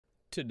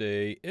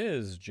Today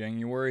is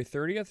January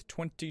 30th,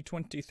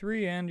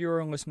 2023, and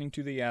you're listening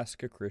to the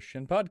Ask a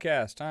Christian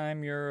podcast.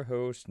 I'm your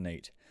host,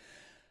 Nate.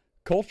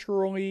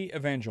 Culturally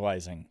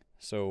evangelizing.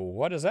 So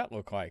what does that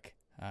look like?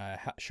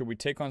 Should we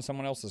take on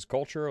someone else's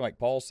culture, like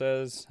Paul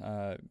says?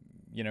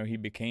 He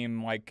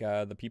became like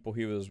the people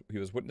he was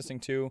witnessing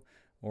to,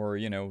 or,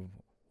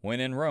 when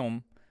in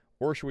Rome,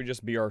 or should we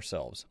just be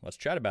ourselves? Let's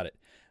chat about it.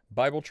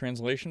 Bible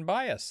translation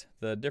bias,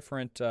 the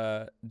different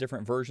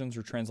versions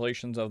or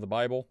translations of the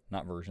Bible,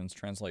 not versions,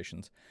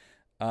 translations.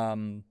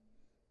 Do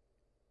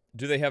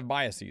they have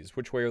biases?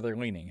 Which way are they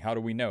leaning? How do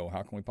we know?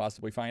 How can we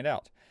possibly find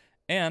out?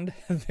 And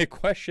the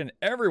question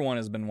everyone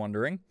has been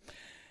wondering,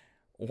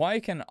 why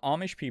can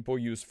Amish people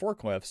use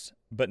forklifts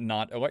but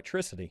not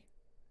electricity?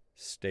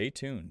 Stay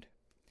tuned.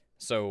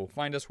 So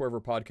find us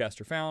wherever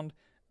podcasts are found.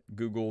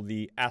 Google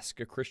the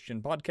Ask a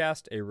Christian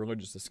podcast, a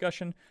religious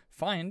discussion.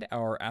 Find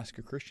our Ask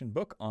a Christian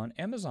book on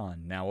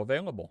Amazon, now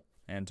available.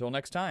 Until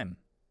next time.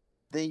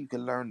 Then you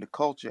can learn the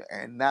culture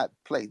and not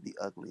play the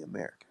ugly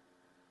American.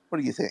 What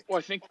do you think? Well,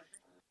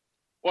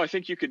 I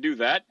think you could do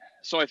that.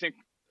 So I think,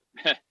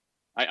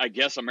 I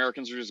guess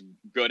Americans are just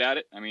good at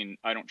it. I mean,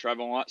 I don't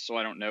travel a lot, so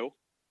I don't know.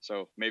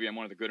 So maybe I'm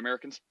one of the good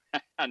Americans.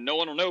 No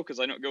one will know because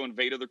I don't go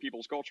invade other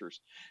people's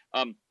cultures.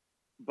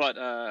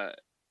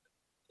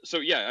 So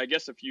yeah, I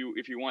guess if you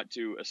want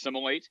to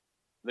assimilate,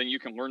 then you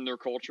can learn their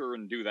culture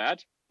and do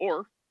that.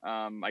 Or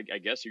I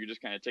guess you could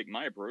just kind of take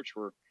my approach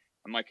where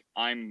I'm like,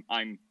 I'm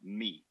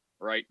me,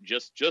 right?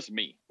 Just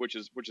me, which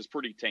is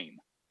pretty tame.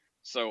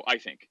 So I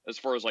think, as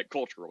far as like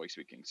culturally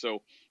speaking,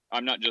 so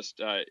I'm not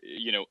just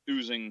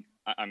oozing.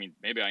 I mean,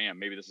 maybe I am.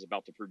 Maybe this is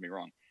about to prove me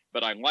wrong.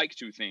 But I like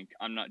to think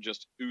I'm not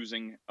just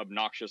oozing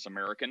obnoxious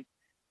American,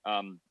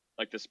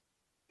 like this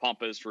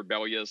pompous,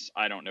 rebellious,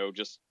 I don't know,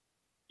 just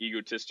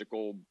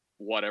egotistical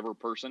whatever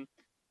person,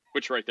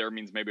 which right there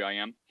means maybe I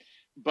am.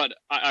 But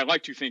I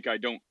like to think I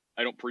don't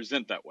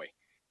present that way.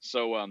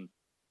 So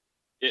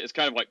it's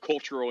kind of like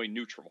culturally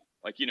neutral.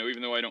 Like,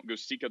 even though I don't go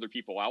seek other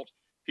people out,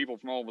 people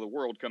from all over the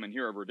world come in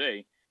here every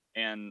day,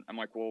 and I'm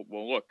like, well,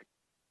 look,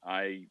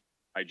 I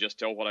just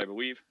tell what I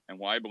believe and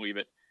why I believe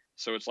it.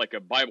 So it's like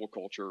a Bible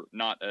culture,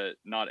 not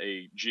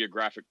a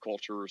geographic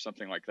culture or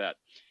something like that.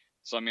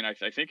 So I mean, I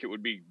think it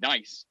would be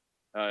nice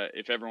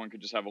if everyone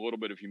could just have a little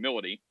bit of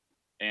humility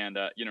and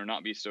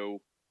not be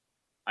so,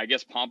 I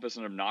guess, pompous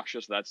and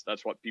obnoxious.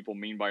 That's what people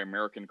mean by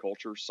American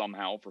culture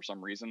somehow, for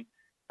some reason.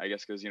 I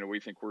guess because we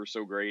think we're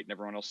so great and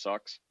everyone else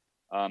sucks.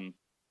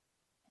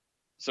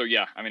 So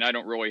yeah, I mean, I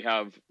don't really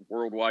have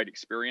worldwide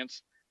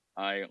experience.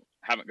 I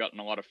haven't gotten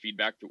a lot of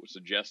feedback that would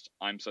suggest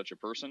I'm such a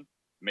person.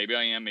 Maybe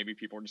I am. Maybe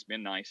people are just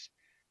being nice.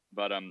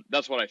 But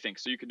that's what I think.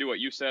 So you could do what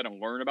you said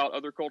and learn about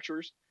other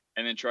cultures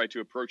and then try to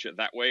approach it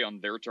that way on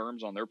their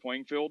terms, on their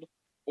playing field.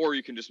 Or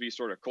you can just be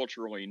sort of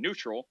culturally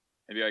neutral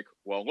and be like,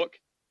 well, look,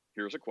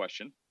 here's a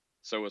question.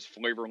 So as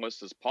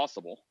flavorless as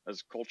possible,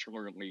 as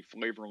culturally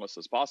flavorless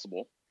as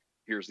possible,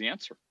 here's the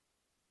answer.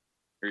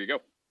 Here you go.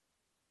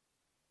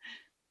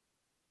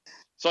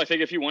 So I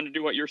think if you want to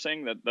do what you're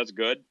saying, that's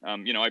good.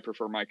 I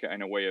prefer my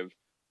kind of way of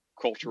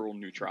cultural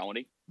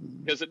neutrality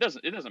because it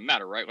doesn't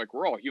matter, right? Like,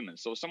 we're all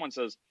humans. So if someone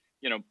says,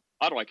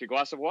 I'd like a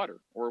glass of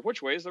water, or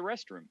which way is the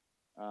restroom?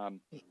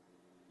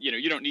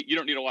 You don't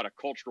need a lot of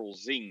cultural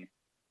zing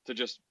to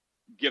just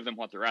give them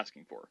what they're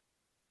asking for.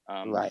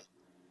 Right.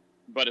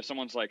 But if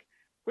someone's like,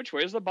 which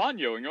way is the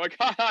baño? And you're like,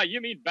 haha,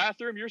 you mean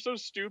bathroom? You're so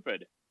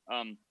stupid.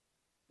 I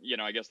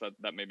guess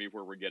that may be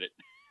where we get it.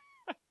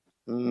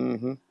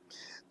 Mm-hmm.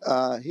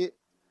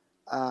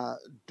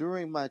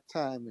 During my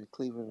time in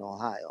Cleveland,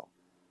 Ohio,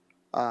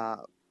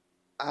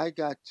 I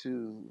got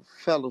to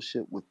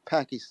fellowship with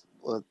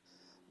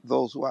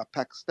those who are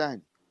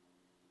Pakistani,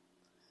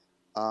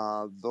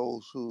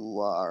 those who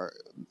are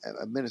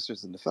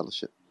ministers in the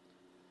fellowship.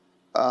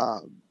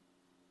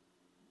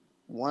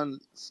 One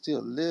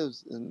still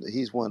lives, and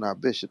he's one of our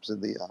bishops in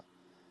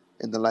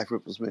the Life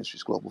Ripples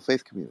Ministries Global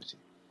Faith Community.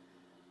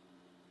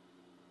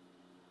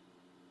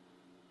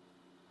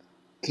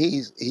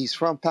 He's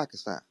from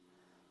Pakistan,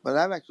 but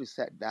I've actually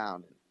sat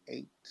down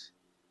and ate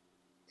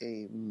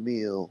a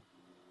meal,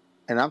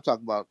 and I'm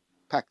talking about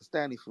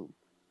Pakistani food.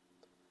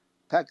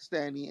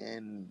 Pakistani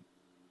and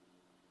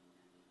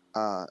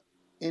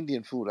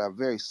Indian food are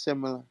very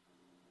similar.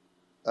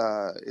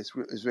 It's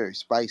very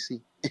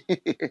spicy,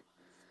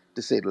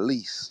 to say the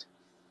least.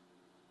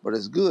 But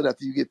it's good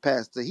after you get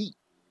past the heat.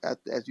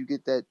 As you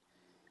get that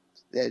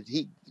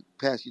heat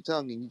past your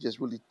tongue, and you just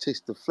really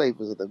taste the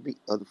flavors of the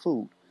meat of the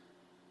food.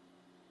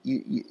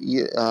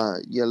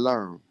 You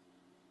learn,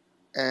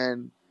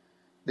 and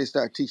they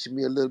start teaching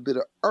me a little bit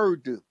of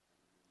Urdu.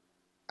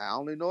 I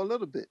only know a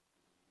little bit,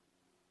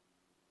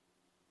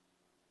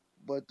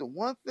 but the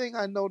one thing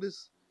I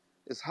notice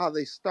is how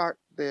they start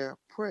their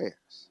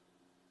prayers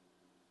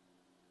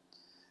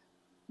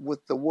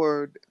with the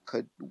word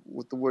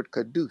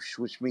kadush,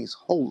 which means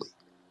holy,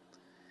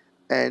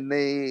 and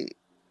they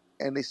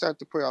start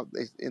to pray out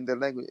in their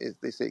language.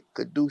 They say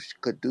kadush,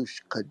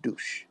 kadush,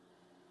 kadush,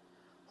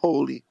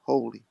 holy,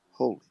 holy,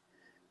 holy,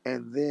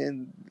 and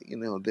then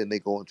then they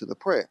go into the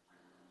prayer.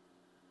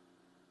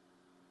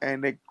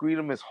 and they greet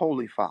him as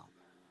Holy Father.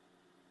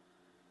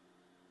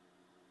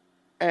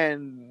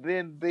 And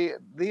then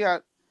they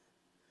are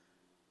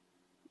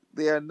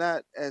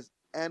not as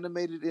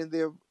animated in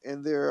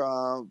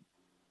their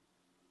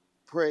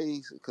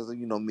praise, because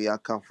you know me, I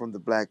come from the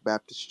Black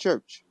Baptist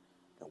Church,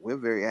 and we're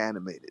very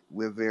animated,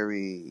 we're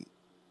very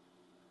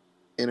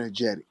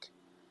energetic.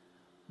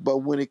 But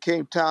when it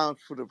came time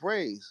for the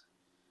praise,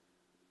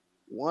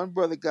 one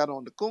brother got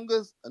on the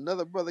congas,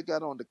 another brother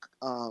got on the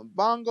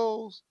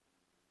bongos,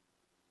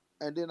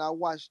 and then I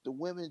watched the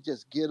women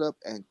just get up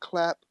and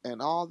clap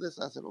and all this.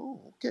 I said,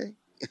 "Oh, okay,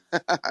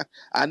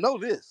 I know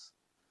this."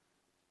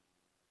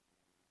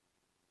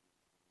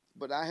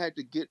 But I had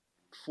to get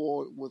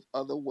forward with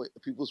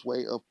people's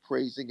way of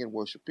praising and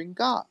worshiping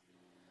God.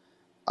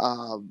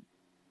 Um,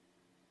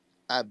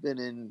 I've been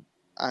in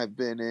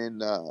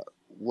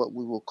what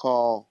we will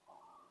call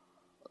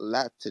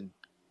Latin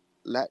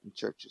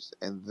churches,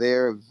 and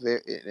they're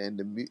very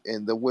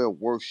and the way of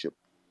worship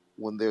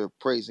when they're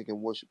praising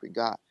and worshiping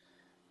God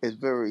is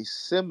very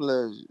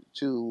similar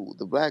to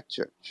the Black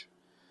church,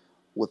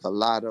 with a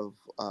lot of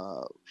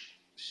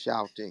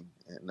shouting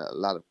and a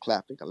lot of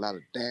clapping, a lot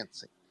of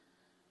dancing,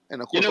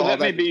 and of course all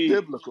that is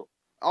biblical.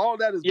 All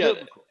that is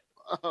biblical.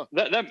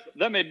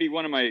 that may be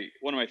one of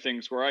my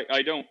things where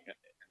I don't.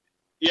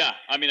 Yeah,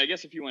 I mean, I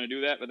guess if you want to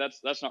do that, but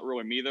that's not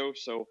really me though.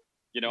 So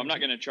I'm not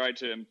going to try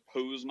to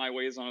impose my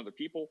ways on other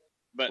people.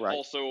 But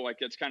also, like,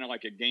 it's kind of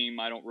like a game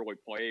I don't really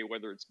play,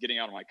 whether it's getting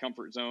out of my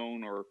comfort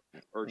zone or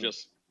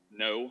just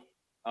no.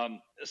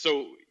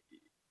 So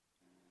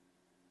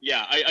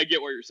yeah, I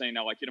get what you're saying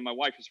now. Like, my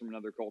wife is from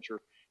another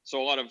culture,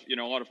 so a lot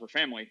of her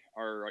family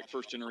are like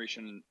first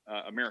generation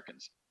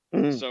Americans.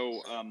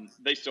 So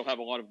they still have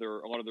a lot of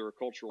their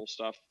cultural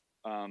stuff.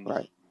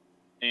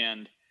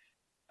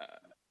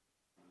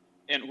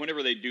 And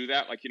whenever they do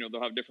that, like,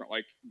 they'll have different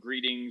like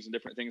greetings and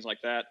different things like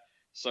that.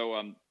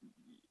 So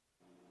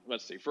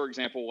let's see, for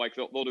example, like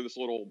they'll do this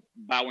little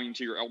bowing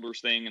to your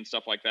elders thing and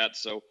stuff like that.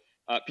 So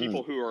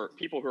people who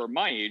are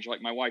my age,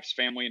 like my wife's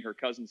family and her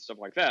cousins, stuff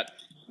like that,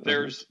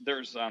 there's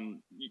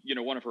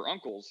one of her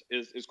uncles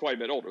is quite a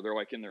bit older. They're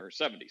like in their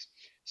 70s.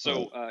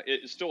 So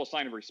it's still a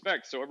sign of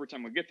respect. So every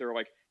time we get there,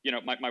 like,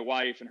 my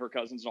wife and her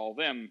cousins and all of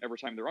them, every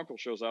time their uncle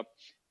shows up,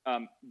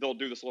 they'll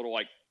do this little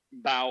like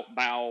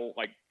bow,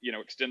 like,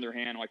 extend their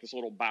hand, like this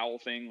little bow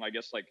thing, I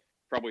guess, like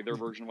probably their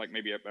version of like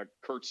maybe a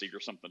curtsy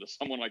or something to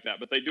someone like that.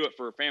 But they do it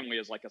for a family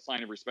as like a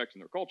sign of respect in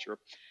their culture.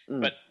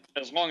 But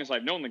as long as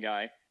I've known the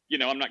guy,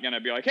 I'm not going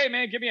to be like, hey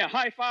man, give me a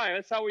high five.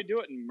 That's how we do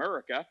it in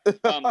America.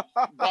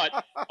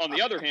 But on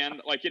the other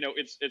hand, like,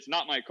 it's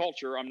not my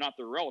culture. I'm not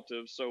their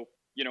relative. So,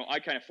 I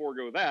kind of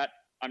forego that.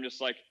 I'm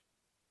just like,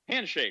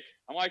 handshake.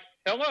 I'm like,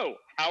 hello,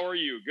 how are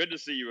you? Good to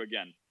see you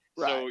again.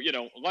 Right.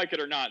 So, like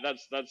it or not,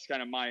 that's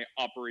kind of my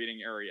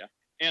operating area.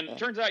 And it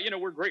turns out,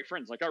 we're great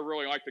friends. Like, I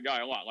really like the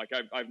guy a lot. Like,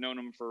 I've known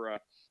him for,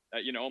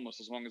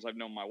 almost as long as I've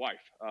known my wife.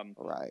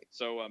 Right.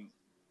 So,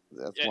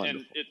 that's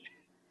wonderful.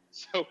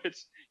 So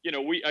it's,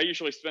 I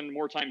usually spend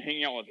more time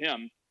hanging out with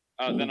him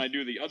than I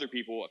do the other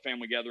people at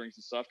family gatherings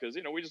and stuff. Cause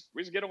we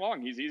just get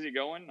along. He's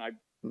easygoing. I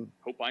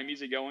hope I'm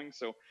easygoing.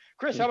 So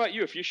Chris, how about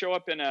you? If you show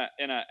up in a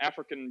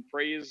African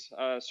praise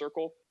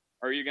circle,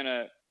 are you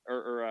gonna,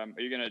 are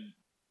you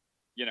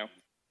gonna,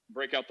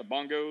 break out the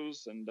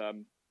bongos and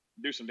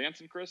do some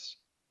dancing, Chris?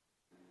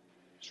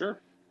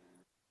 Sure.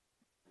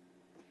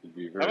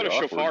 How about a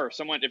shofar?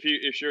 Someone, if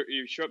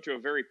you show up to a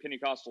very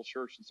Pentecostal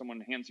church and someone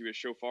hands you a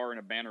shofar and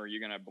a banner, are you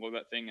going to blow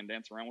that thing and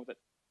dance around with it?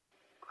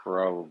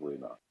 Probably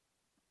not.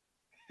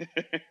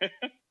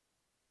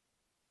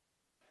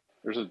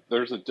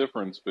 There's a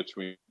difference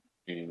between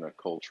a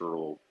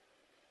cultural,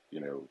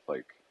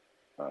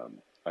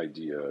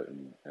 idea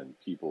and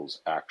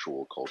people's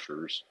actual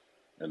cultures,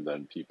 and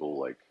then people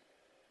like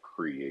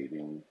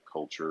creating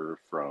culture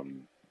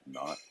from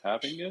not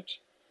having it.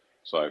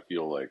 So I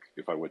feel like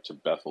if I went to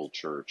Bethel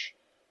Church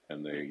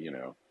and they,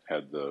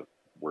 had the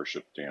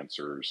worship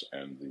dancers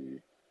and the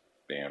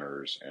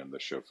banners and the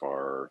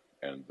shofar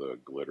and the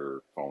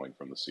glitter falling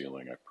from the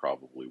ceiling, I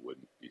probably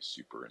wouldn't be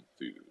super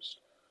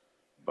enthused.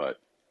 But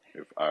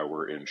if I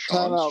were in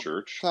Sean's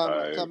church,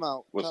 time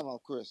out,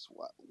 Chris.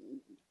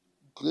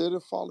 Glitter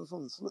falling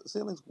from the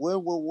ceilings?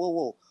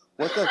 Whoa!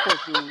 What's that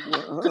supposed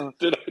to?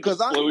 Did I just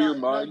blow your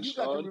mind, you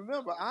Sean? got to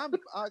remember, I've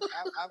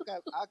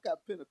got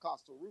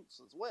Pentecostal roots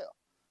as well.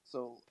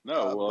 So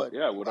no, what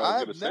I was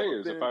going to say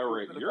is, if I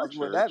were at your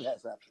church, that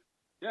has happened.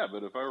 Yeah,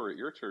 but if I were at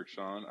your church,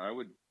 Sean, I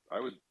would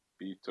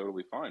be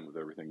totally fine with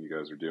everything you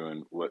guys are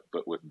doing.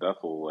 But with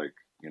Bethel, like,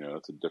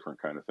 it's a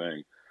different kind of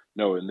thing.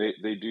 No, and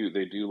they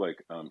do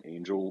like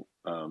angel.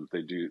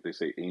 They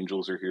say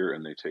angels are here,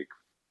 and they take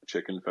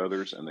chicken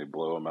feathers and they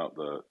blow them out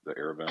the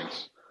air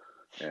vents,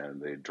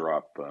 and they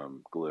drop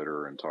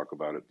glitter and talk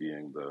about it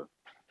being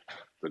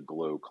the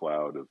glow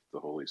cloud of the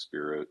Holy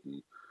Spirit,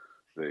 and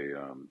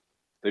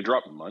they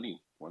dropped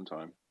money one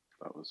time.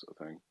 That was a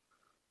thing.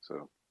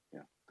 So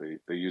yeah,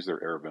 they use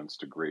their air vents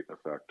to great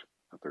effect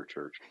at their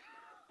church.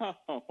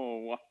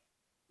 Oh,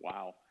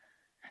 wow.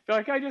 They're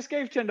like, I just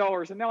gave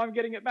 $10 and now I'm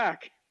getting it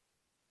back.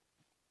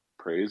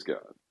 Praise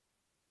God.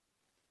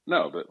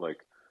 No, but like,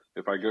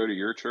 if I go to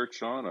your church,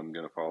 Sean, I'm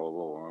going to follow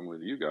along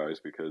with you guys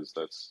because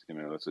that's,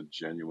 that's a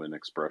genuine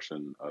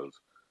expression of,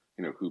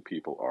 who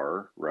people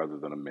are rather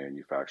than a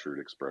manufactured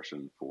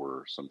expression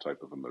for some type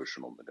of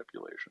emotional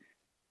manipulation.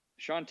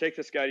 Sean, take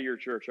this guy to your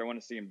church. I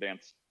want to see him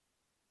dance.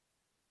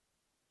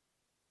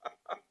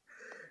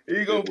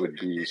 It would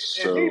be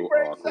so if he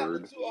brings awkward.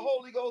 something to a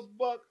Holy Ghost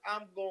buck,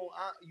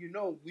 we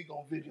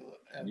gonna video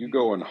it. You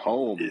going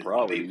home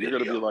probably? You're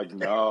gonna be like,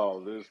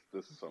 no, this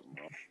is something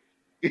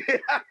wrong.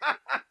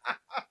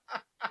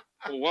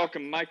 Well,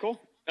 welcome, Michael.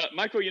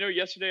 Michael,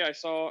 yesterday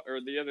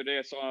the other day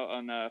I saw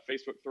on a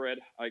Facebook thread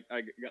I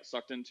got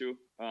sucked into.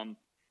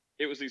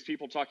 It was these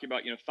people talking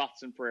about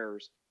thoughts and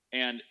prayers,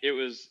 and it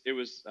was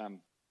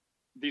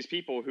these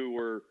people who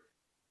were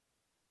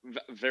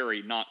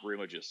very not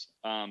religious.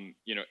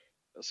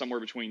 Somewhere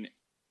between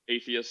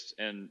atheist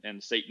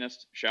and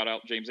Satanist. Shout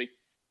out, Jamesy.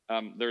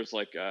 There's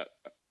like a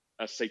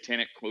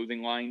satanic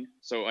clothing line.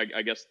 So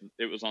I guess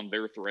it was on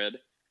their thread.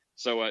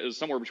 So it was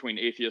somewhere between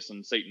atheist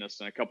and Satanist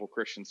and a couple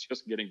Christians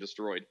just getting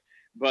destroyed.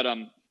 But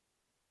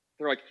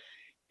they're like,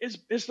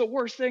 it's the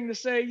worst thing to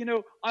say,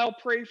 I'll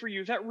pray for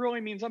you. That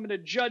really means I'm going to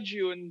judge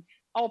you, and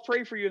I'll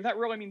pray for you. And that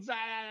really means,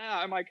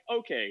 I'm like,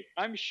 okay,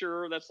 I'm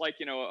sure that's like,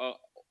 a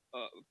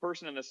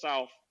person in the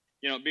South,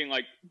 being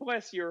like,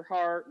 bless your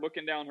heart,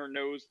 looking down her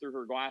nose through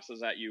her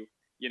glasses at you,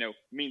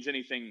 means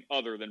anything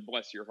other than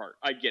bless your heart.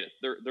 I get it.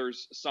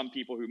 There's some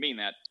people who mean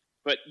that,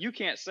 but you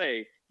can't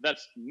say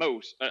that's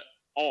most,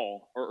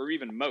 all, or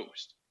even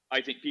most, I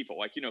think, people.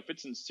 Like, if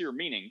it's sincere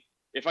meaning,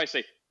 if I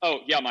say, oh,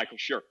 yeah, Michael,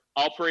 sure,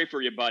 I'll pray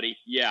for you, buddy.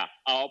 Yeah,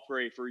 I'll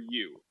pray for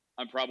you.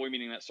 I'm probably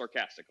meaning that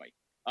sarcastically.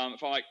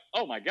 If I'm like,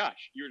 oh my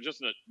gosh, you were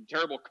just in a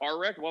terrible car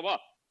wreck, blah, blah,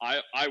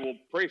 I will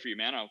pray for you,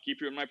 man. I'll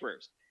keep you in my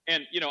prayers.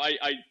 And,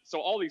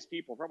 so all these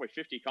people, probably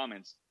 50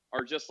 comments,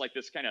 are just like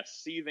this kind of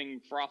seething,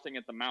 frothing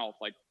at the mouth,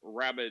 like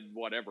rabid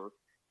whatever.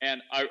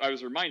 And I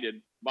was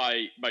reminded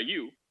by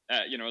you,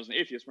 as an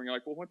atheist, when you're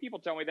like, well, when people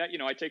tell me that,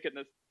 I take it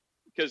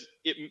because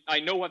I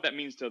know what that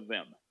means to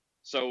them.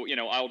 So,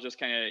 I'll just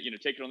kind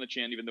of, take it on the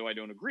chin, even though I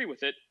don't agree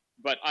with it.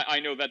 But I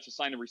know that's a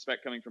sign of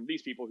respect coming from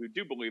these people who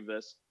do believe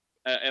this.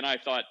 And I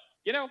thought,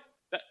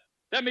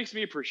 that makes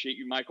me appreciate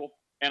you, Michael.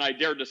 And I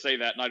dared to say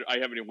that, and I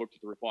haven't even looked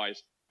at the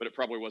replies, but it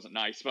probably wasn't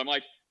nice. But I'm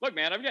like, look,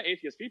 man, I've got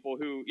atheist people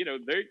who,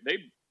 they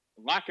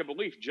lack a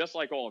belief just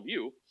like all of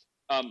you.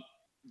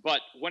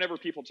 But whenever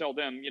people tell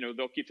them,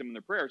 they'll keep them in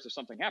their prayers if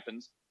something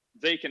happens,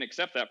 they can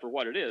accept that for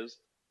what it is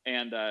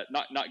and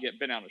not get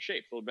bent out of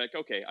shape. They'll be like,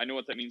 okay, I know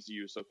what that means to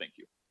you, so thank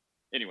you.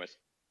 Anyways.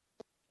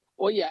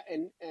 Well, yeah,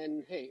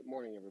 and hey,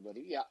 morning,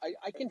 everybody. Yeah,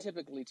 I can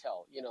typically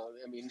tell,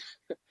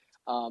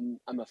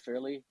 I'm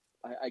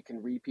I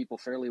can read people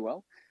fairly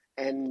well.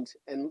 And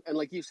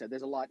like you said,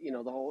 there's a lot,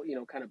 the whole,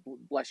 kind of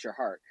bless your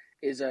heart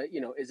is a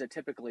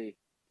typically,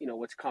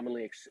 what's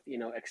commonly,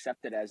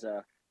 accepted as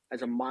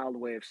a mild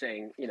way of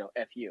saying,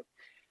 F you.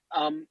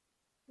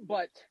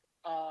 But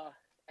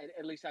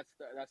at least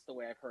that's the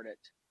way I've heard it,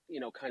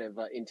 kind of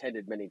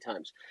intended many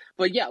times.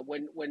 But yeah,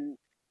 when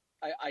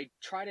I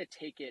try to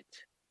take it,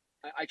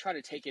 I try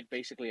to take it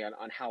basically on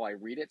how I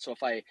read it. So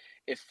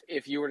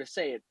if you were to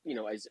say it,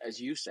 as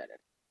you said it,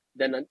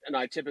 then and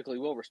I typically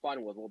will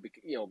respond with, well,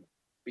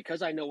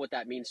 because I know what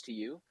that means to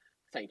you,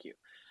 thank you.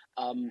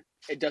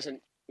 It doesn't,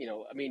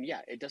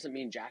 it doesn't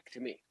mean jack to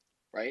me,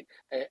 right?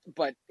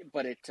 But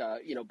it,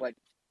 but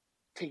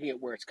taking it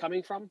where it's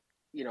coming from,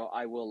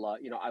 I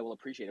will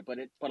appreciate it.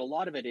 But a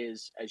lot of it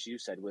is, as you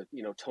said, with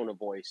tone of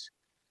voice.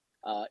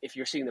 If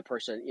you're seeing the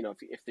person,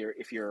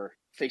 if you're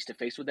face to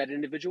face with that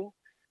individual,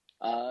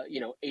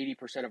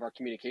 80% of our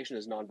communication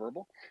is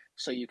nonverbal,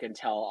 so you can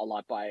tell a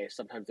lot by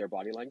sometimes their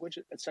body language,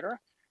 etc.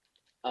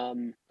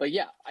 But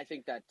yeah, I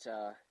think that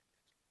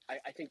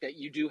I think that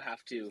you do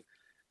have to,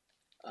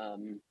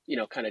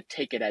 kind of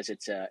take it as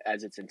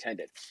it's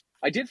intended.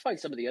 I did find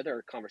some of the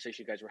other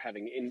conversation you guys were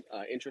having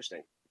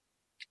interesting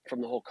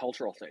from the whole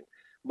cultural thing.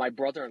 My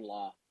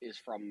brother-in-law is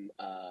from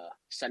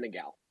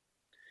Senegal,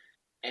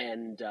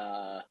 and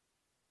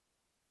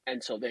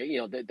so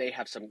they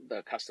have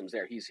the customs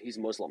there. He's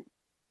Muslim,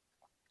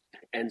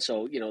 and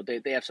so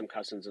they have some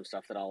customs and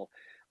stuff that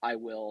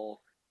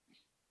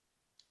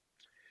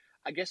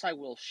I guess I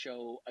will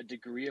show a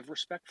degree of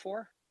respect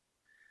for,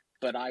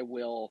 but I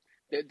will.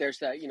 There's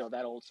that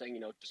that old saying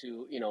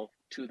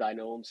to thine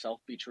own self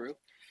be true,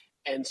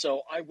 and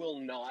so I will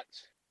not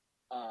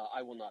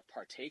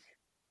partake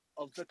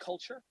of the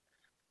culture.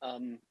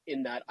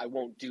 In that I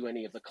won't do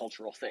any of the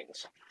cultural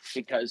things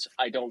because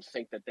I don't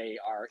think that they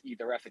are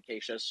either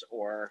efficacious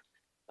or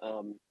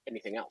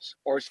anything else.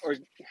 Or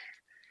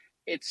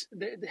it's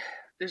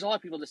there's a lot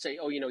of people that say,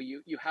 oh,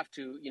 you have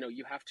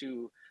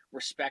to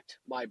respect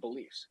my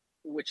beliefs,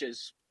 which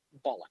is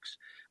bollocks.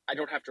 I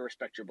don't have to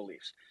respect your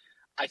beliefs.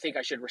 I think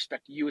I should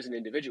respect you as an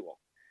individual.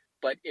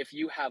 But if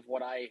you have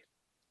what I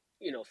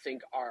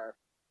think are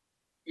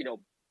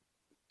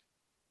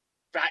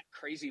fat,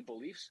 crazy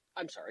beliefs,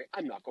 I'm sorry,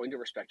 I'm not going to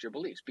respect your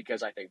beliefs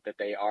because I think that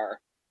they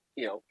are,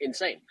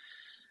 insane.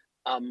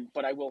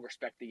 But I will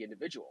respect the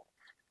individual.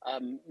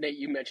 Nate,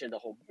 you mentioned the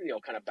whole,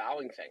 kind of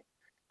bowing thing.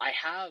 I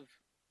have,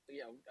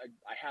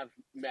 I have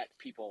met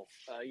people,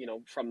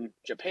 from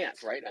Japan,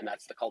 right? And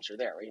that's the culture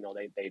there.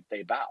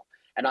 They bow,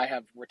 and I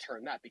have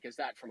returned that because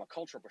that, from a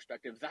cultural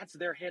perspective, that's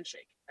their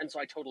handshake, and so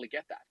I totally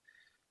get that.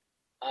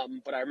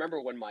 But I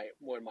remember when my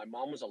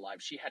mom was alive,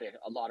 she had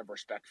a lot of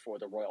respect for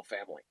the royal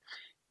family,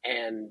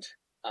 and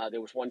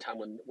there was one time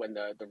when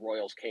the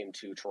royals came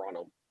to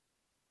Toronto,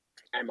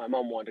 and my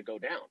mom wanted to go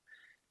down.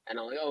 And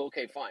I'm like, oh,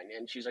 okay, fine.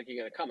 And she's like,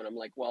 you're going to come. And I'm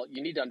like, well,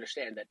 you need to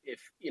understand that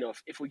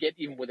if we get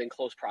even within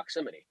close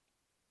proximity,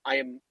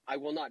 I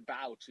will not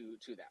bow to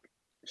them.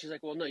 And she's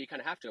like, well, no, you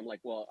kind of have to. I'm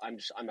like, well, I'm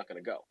not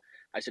going to go.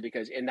 I said,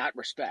 because in that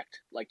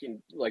respect, I think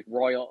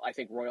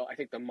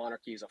the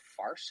monarchy is a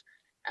farce,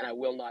 and I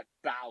will not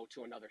bow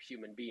to another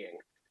human being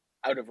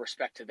out of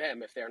respect to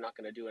them if they're not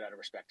going to do it out of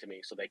respect to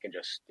me. So they can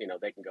just,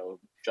 they can go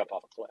jump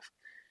off a cliff.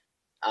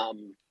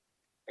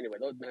 Anyway,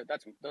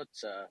 that's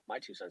my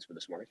 2 cents for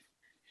this morning.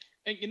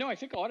 And I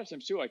think a lot of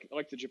times too,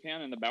 like the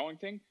Japan and the bowing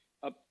thing.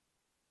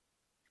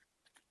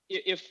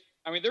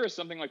 There is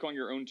something like on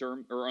your own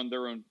term or on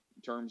their own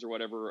terms or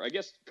whatever. I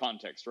guess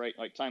context, right?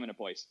 Like time and a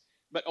place.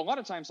 But a lot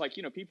of times,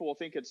 people will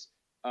think it's,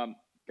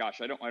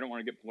 gosh, I don't want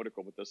to get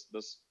political, but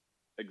this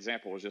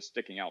example is just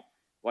sticking out.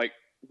 Like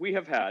we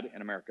have had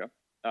in America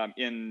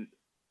in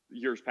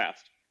years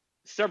past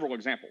several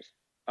examples.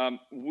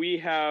 We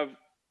have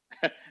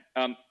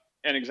an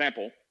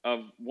example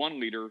of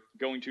one leader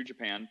going to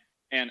Japan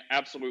and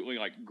absolutely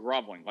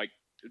groveling,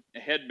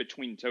 head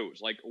between toes,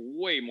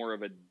 way more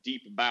of a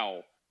deep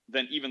bow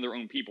than even their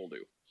own people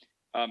do.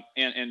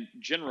 And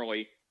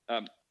generally,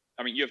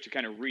 you have to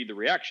kind of read the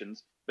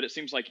reactions, but it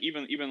seems like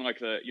even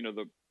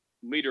the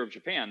leader of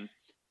Japan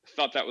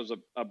thought that was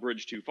a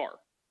bridge too far.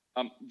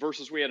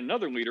 Versus we had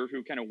another leader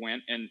who kind of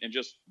went and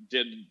just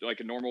did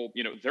a normal,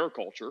 their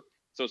culture.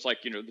 So it's the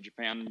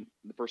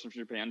person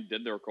from Japan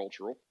did their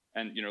cultural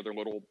and, their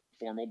little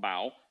formal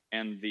bow.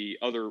 And the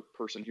other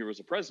person who was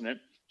the president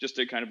just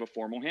did kind of a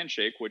formal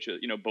handshake, which,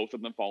 both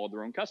of them followed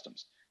their own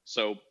customs.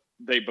 So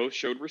they both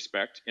showed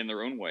respect in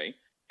their own way.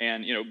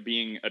 And,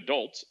 being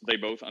adults, they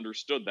both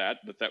understood that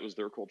was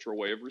their cultural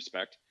way of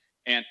respect.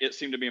 And it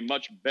seemed to be a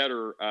much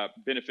better,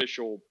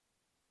 beneficial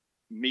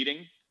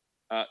meeting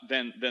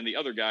than the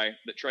other guy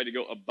that tried to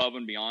go above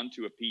and beyond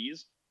to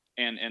appease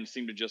and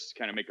seemed to just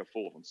kind of make a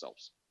fool of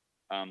themselves.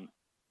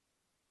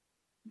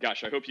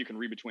 Gosh, I hope you can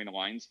read between the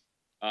lines.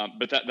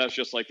 But that's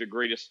just the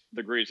greatest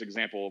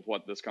example of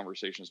what this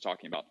conversation is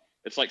talking about.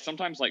 It's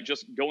sometimes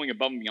just going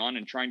above and beyond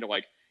and trying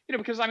to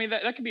because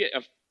that can be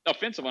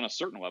offensive on a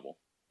certain level.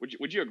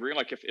 Would you agree?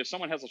 If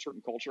someone has a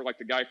certain culture, like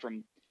the guy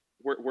from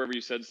wherever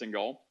you said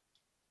Senegal,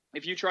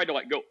 if you tried to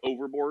go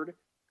overboard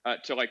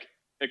to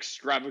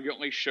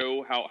extravagantly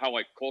show how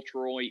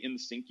culturally in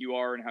sync you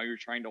are and how you're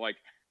trying to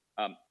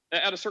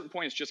at a certain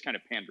point it's just kind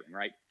of pandering,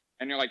 right?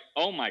 And you're like,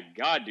 oh my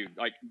God, dude,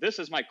 this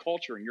is my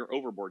culture and you're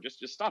overboard.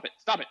 Just stop it.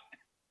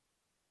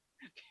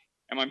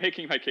 Am I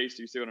making my case?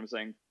 Do you see what I'm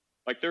saying?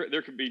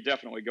 There could be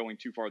definitely going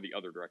too far the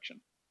other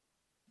direction.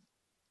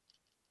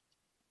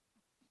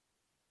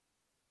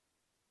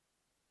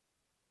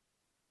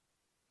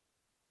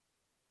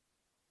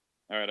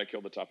 All right, I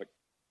killed the topic.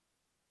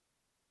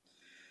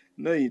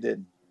 No, you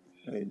didn't.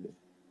 No, you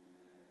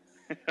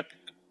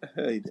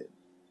didn't.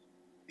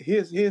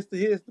 Here's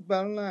the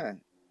bottom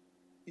line.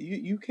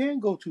 You can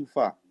go too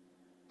far.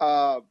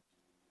 I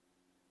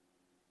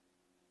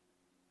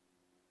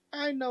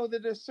know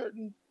that there's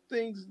certain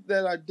things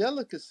that are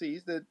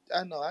delicacies that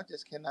I know I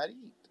just cannot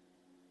eat.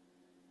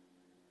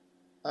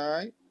 All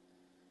right?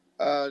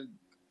 I'm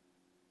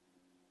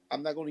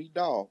not going to eat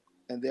dog.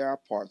 And there are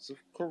parts of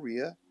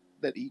Korea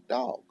that eat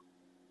dog.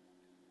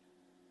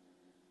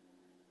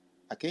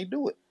 I can't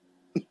do it.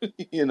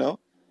 In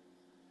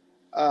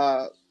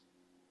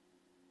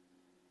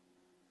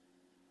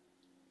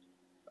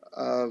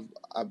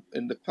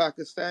the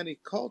Pakistani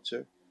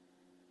culture,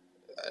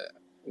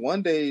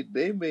 one day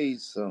they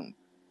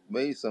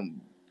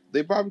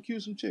they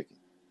barbecued some chicken,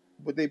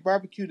 but they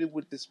barbecued it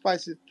with the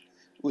spices,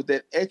 with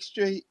that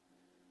extra.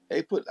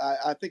 They put,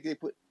 I think they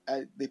put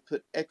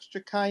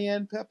extra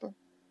cayenne pepper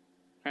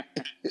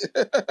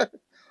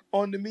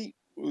on the meat.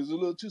 It was a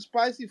little too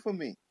spicy for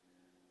me.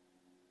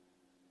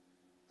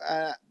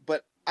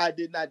 But I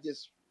did not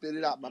just spit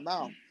it out my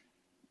mouth.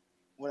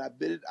 When I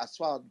bit it, I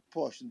swallowed the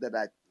portion that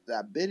I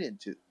bit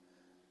into,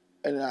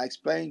 and then I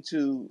explained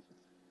to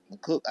the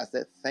cook. I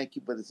said, "Thank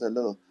you, but it's a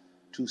little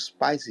too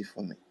spicy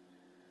for me."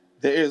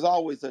 There is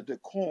always a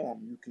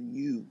decorum you can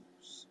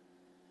use,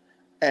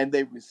 and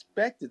they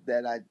respected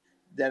that I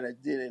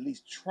did at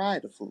least try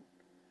the food.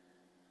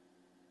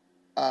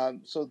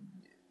 So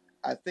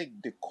I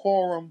think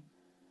decorum,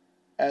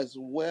 as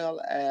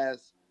well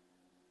as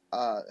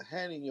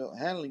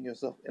handling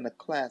yourself in a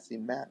classy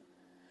manner,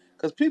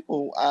 because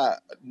people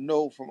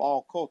know from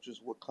all cultures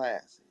what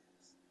class is.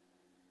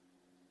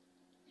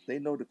 They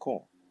know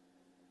decorum.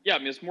 Yeah,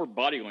 it's more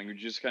body language,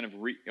 just kind of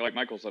like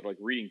Michael said,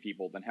 reading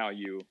people than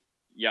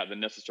than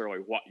necessarily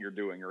what you're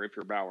doing or if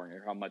you're bowing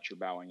or how much you're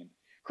bowing. And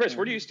Chris,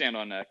 where do you stand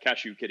on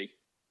Cashew Kitty?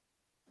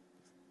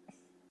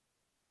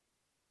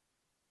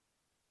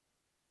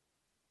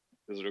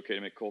 Is it okay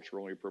to make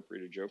culturally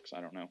appropriated jokes?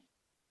 I don't know.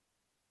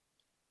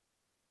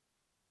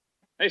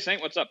 Hey, Saint,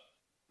 what's up?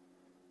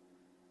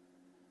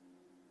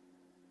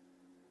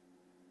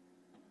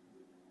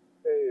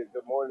 Hey,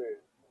 good morning.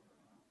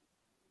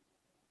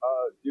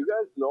 Do you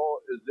guys know,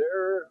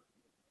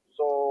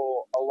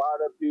 so a lot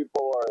of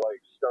people are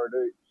like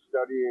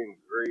studying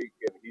Greek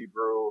and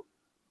Hebrew,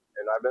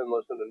 and I've been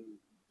listening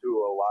to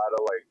a lot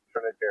of like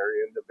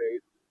Trinitarian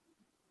debates,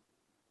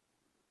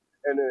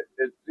 and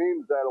it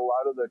seems that a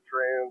lot of the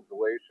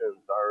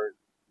translations aren't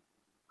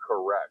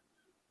correct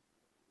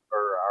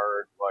or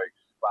aren't like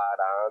spot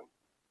on.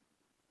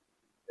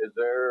 Is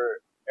there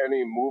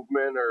any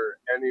movement or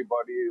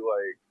anybody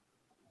like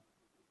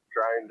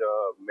trying to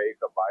make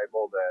a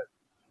Bible that's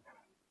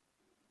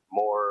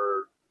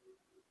more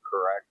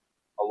correct?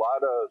 A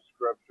lot of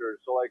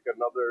scriptures, so like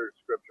another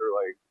scripture,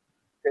 like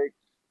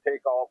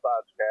take all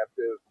thoughts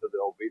captive to the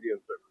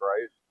obedience of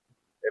Christ.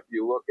 If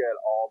you look at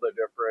all the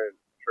different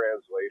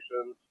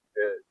translations,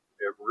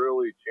 it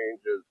really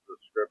changes the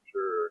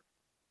scripture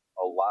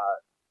a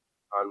lot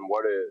on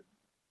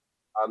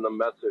on the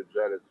message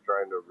that it's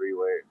trying to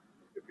relay,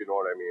 if you know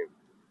what I mean.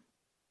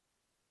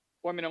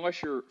 Well, I mean,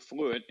 unless you're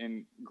fluent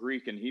in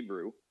Greek and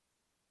Hebrew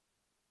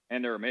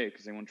and Aramaic,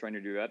 is anyone trying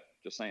to do that?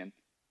 Just saying.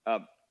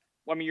 Well,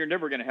 I mean, you're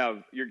never going to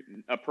have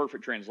a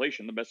perfect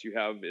translation. The best you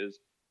have is,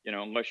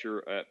 unless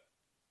you're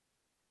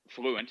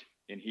fluent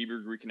in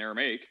Hebrew, Greek, and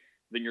Aramaic,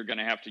 then you're going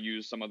to have to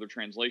use some other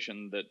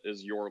translation that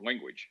is your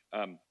language.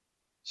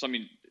 So, I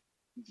mean,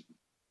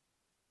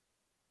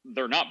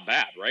 they're not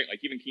bad, right? Like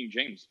even King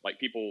James, like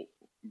people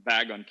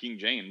bag on King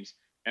James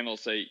and they'll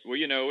say, well,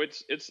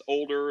 it's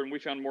older and we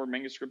found more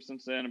manuscripts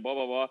since then and blah,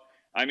 blah, blah.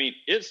 I mean,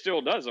 it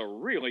still does a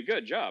really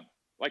good job.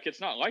 Like,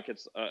 it's not like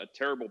it's a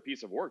terrible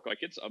piece of work. Like,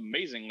 it's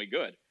amazingly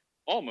good,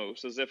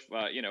 almost as if,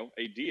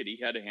 a deity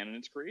had a hand in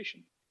its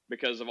creation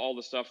because of all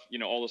the stuff,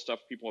 all the stuff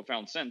people have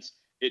found since.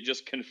 It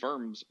just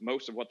confirms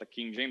most of what the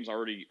King James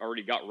already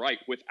got right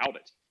without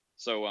it.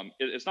 So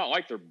it's not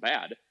like they're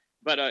bad.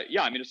 But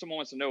yeah, I mean, if someone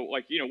wants to know,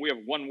 like, we have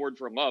one word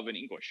for love in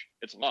English.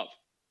 It's love.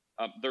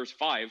 There's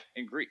 5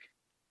 in Greek.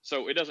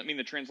 So it doesn't mean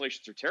the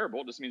translations are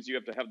terrible. It just means you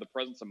have to have the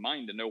presence of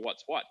mind to know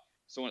what's what.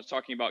 So when it's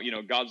talking about,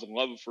 God's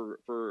love for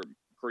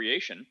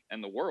creation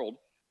and the world,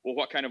 well,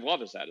 what kind of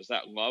love is that? Is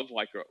that love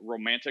like a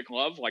romantic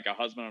love, like a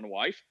husband and a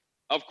wife?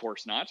 Of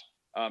course not.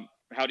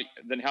 How do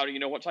you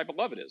know what type of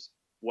love it is?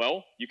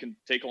 Well, you can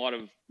take a lot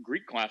of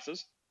Greek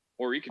classes,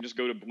 or you can just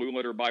go to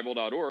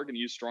blueletterbible.org and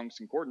use Strong's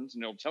Concordance,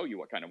 and it'll tell you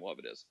what kind of love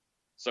it is.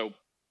 So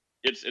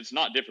it's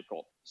not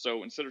difficult.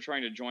 So instead of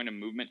trying to join a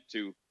movement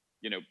to,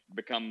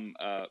 become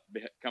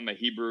a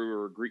Hebrew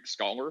or Greek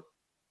scholar,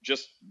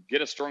 just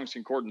get a Strong's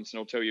Concordance, and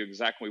it'll tell you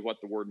exactly what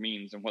the word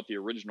means and what the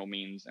original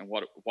means and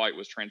why it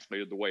was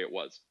translated the way it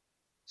was.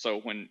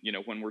 So when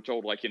we're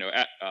told like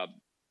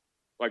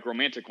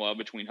romantic love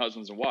between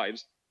husbands and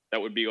wives,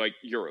 that would be like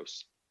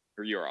eros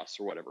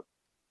or whatever,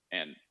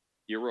 and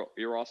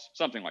eros,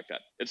 something like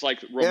that. It's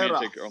like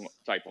romantic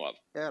type love.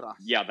 Eros.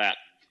 Yeah, that.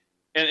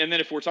 And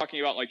then if we're talking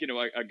about like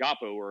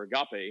agapo or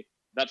agape,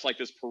 that's like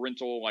this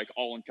parental, like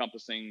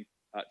all-encompassing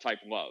type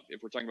love.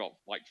 If we're talking about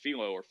like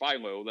philo or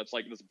philo, that's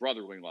like this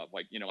brotherly love,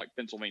 like like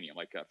Pennsylvania,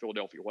 like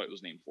Philadelphia, what it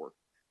was named for,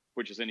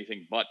 which is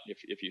anything but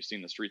if you've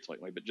seen the streets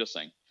lately. But just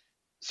saying.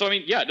 So I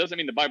mean, yeah, it doesn't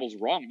mean the Bible's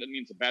wrong. It doesn't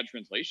mean it's a bad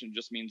translation. It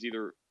just means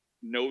either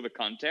know the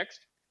context.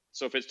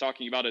 So if it's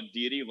talking about a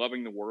deity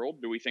loving the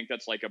world, do we think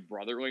that's like a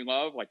brotherly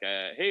love, like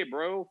a hey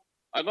bro,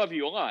 I love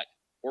you a lot,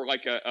 or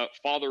like a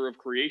father of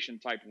creation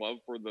type love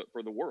for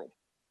the world?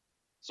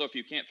 So if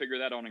you can't figure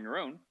that out on your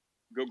own,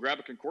 go grab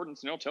a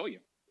concordance and it'll tell you.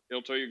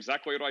 It'll tell you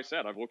exactly what I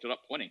said. I've looked it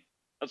up plenty.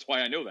 That's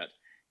why I know that.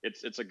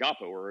 It's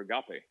agapo or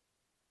agape.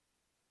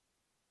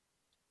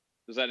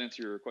 Does that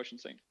answer your question,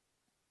 Saint?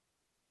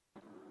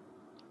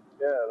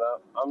 Yeah,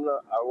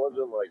 I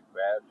wasn't like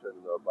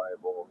bashing the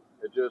Bible.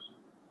 It just,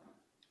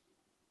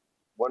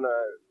 when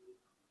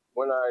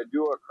I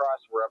do a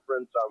cross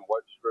reference on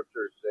what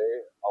scriptures say,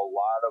 a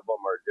lot of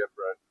them are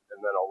different,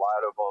 and then a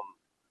lot of them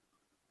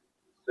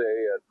say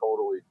a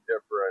totally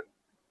different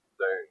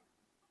thing.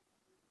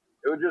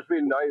 It would just be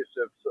nice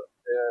if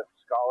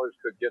scholars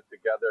could get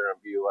together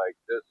and be like,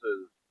 this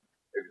is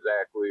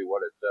exactly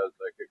what it says,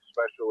 like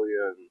especially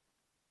in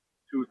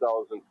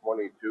 2022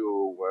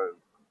 when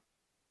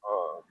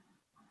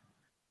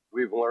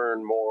we've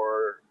learned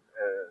more,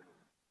 and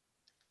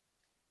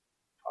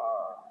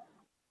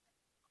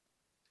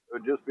it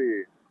would just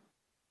be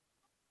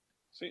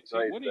See,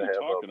 nice what to are you have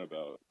talking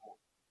about?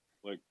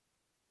 Like,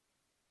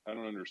 I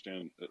don't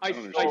understand.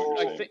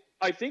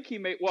 I think he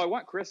made. Well, I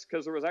want Chris,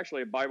 because there was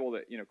actually a Bible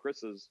that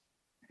Chris's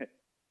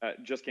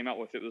just came out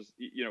with. It was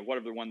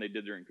whatever the one they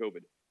did during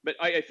COVID. But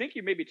I think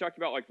you maybe talked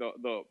about like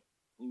the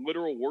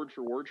literal word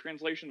for word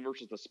translation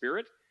versus the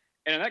Spirit.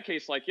 And in that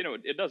case, like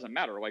it doesn't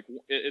matter. Like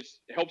it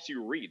helps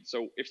you read.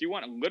 So if you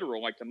want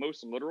literal, like the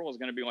most literal is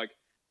going to be like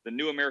the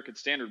New American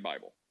Standard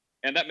Bible,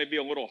 and that may be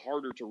a little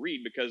harder to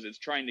read because it's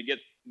trying to get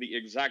the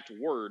exact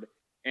word,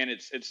 and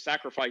it's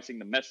sacrificing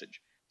the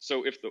message.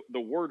 So if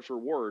the word for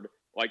word,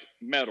 like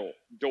metal,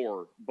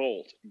 door,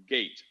 bolt,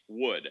 gate,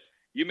 wood,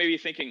 you may be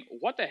thinking,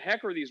 what the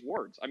heck are these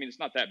words? I mean, it's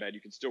not that bad.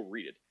 You can still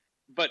read it.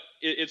 But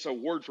it's a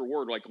word for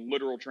word, like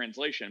literal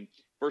translation,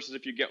 versus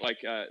if you get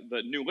like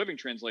the New Living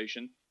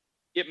Translation,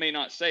 it may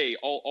not say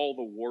all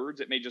the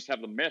words. It may just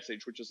have the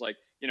message, which is like,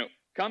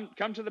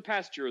 come to the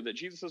pasture that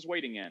Jesus is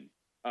waiting in,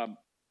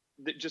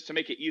 just to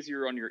make it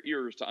easier on your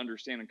ears to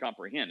understand and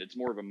comprehend. It's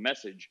more of a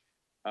message,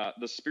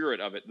 the spirit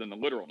of it, than the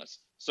literalness.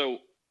 So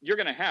you're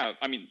going to have,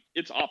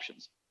 it's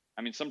options.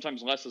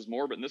 Sometimes less is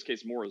more, but in this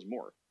case, more is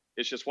more.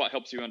 It's just what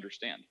helps you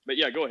understand. But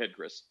yeah, go ahead,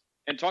 Chris.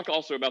 And talk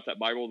also about that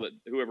Bible that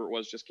whoever it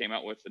was just came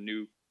out with, the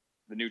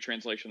new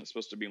translation that's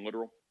supposed to be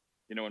literal.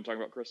 You know what I'm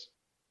talking about, Chris?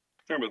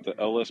 Talking about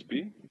the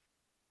LSB?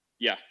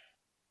 Yeah.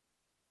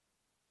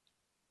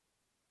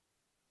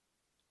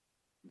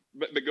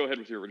 But go ahead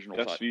with your original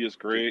thought. SV is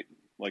great.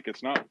 Like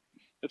it's not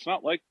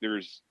like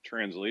there's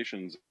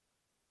translations.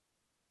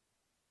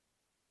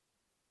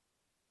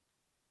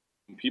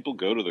 When people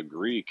go to the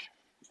Greek,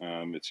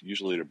 it's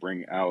usually to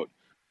bring out,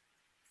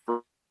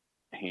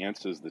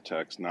 enhances the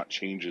text, not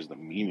changes the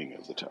meaning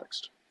of the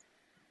text.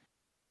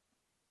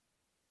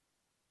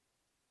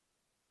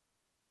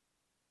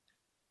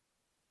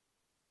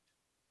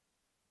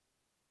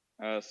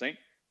 Saint?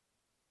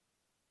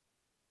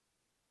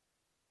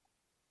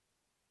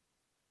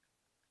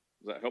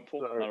 Is that helpful?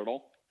 Sorry. Not at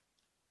all?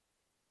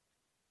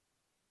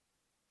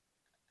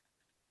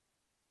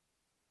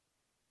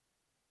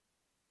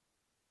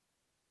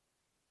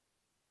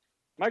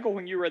 Michael,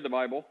 when you read the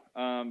Bible,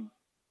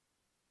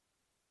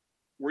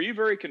 were you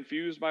very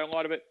confused by a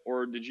lot of it,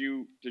 or did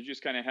you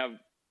just kind of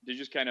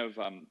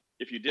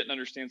if you didn't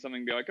understand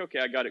something, be like, okay,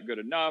 I got it good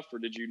enough, or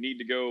did you need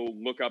to go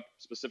look up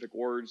specific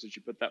words? Did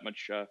you put that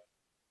much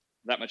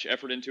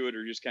effort into it,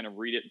 or you just kind of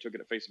read it and took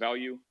it at face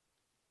value?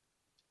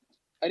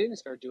 I didn't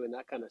start doing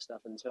that kind of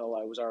stuff until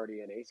I was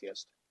already an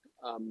atheist.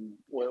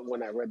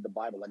 When I read the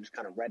Bible, I just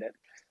kind of read it,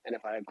 and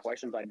if I had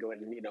questions, I'd go in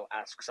and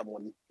ask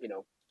someone,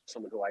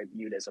 someone who I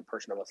viewed as a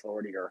person of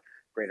authority or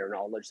greater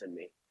knowledge than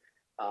me,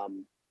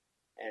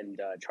 and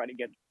try to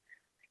get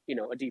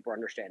a deeper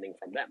understanding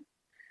from them.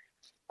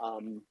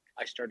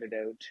 I started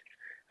out,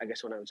 I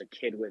guess, when I was a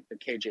kid with the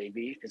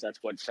KJV, because that's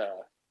what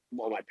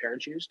my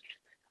parents used,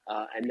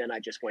 and then I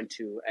just went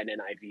to an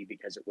NIV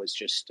because it was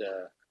just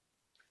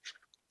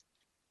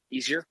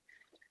easier to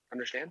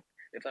understand,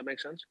 if that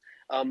makes sense.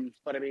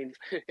 But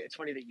it's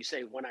funny that you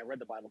say when I read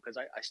the Bible, because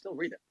I still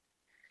read it.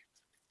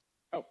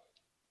 Oh,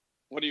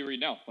 what do you read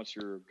now? What's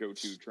your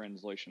go-to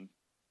translation?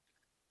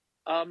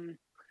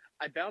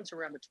 I bounce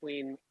around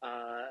between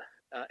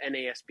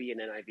NASB and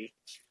NIV.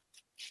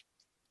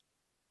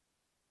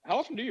 How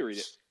often do you read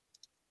it?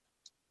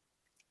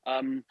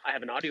 I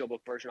have an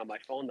audiobook version on my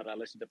phone that I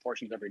listen to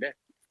portions every day.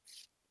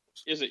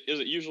 Is it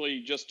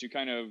usually just to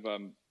kind of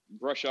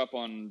brush up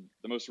on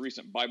the most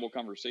recent Bible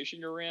conversation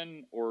you're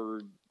in, or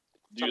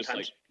do you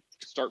Sometimes.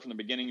 just start from the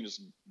beginning and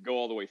just go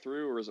all the way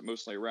through, or is it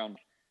mostly around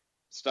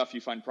stuff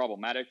you find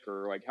problematic,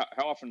 or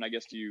how often, I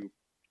guess, do you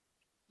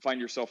find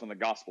yourself in the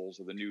Gospels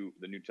or the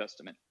New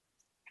Testament?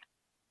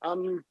 I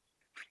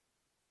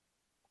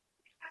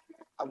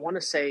want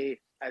to say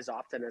as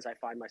often as I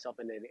find myself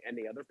in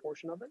any other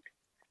portion of it.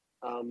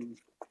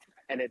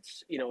 And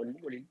it's,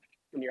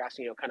 when you're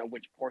asking, kind of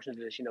which portions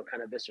of this,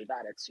 kind of this or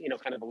that, it's,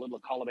 kind of a little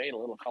column A and a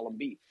little column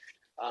B.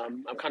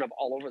 I'm kind of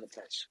all over the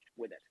place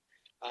with it.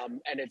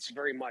 And it's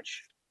very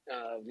much,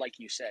 like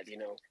you said,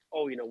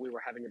 we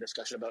were having a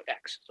discussion about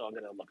X, so I'm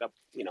going to look up,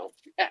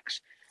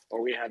 X,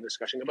 or we had a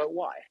discussion about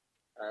Y,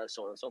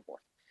 so on and so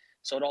forth.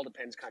 So it all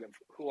depends kind of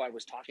who I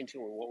was talking to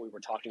and what we were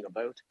talking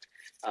about.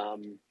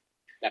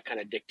 That kind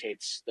of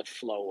dictates the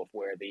flow of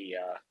where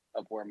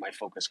my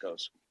focus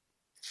goes.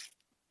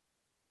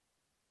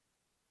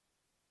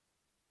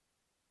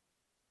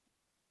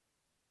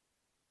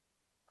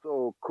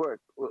 So quick,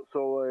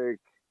 like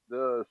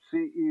the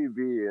CEV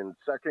in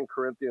 2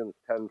 Corinthians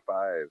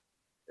 10:5,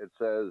 it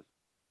says,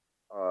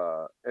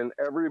 "In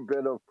every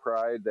bit of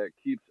pride that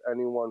keeps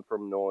anyone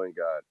from knowing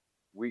God,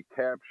 we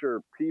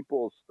capture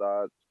people's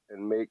thoughts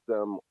and make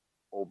them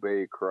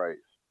obey Christ."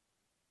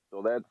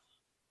 So that's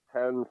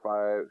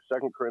 10:5,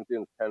 2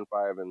 Corinthians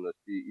 10:5 in the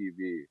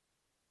CEV.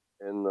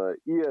 In the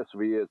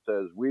ESV, it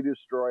says, "We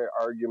destroy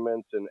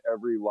arguments and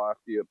every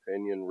lofty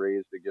opinion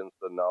raised against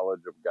the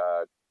knowledge of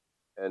God,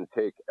 and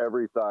take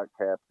every thought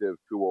captive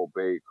to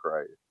obey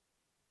Christ."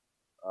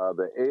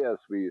 The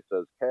ASV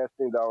says,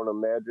 "Casting down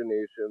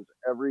imaginations,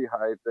 every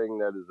high thing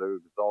that is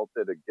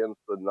exalted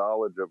against the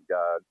knowledge of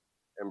God,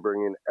 and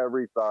bringing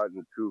every thought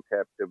into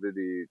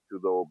captivity to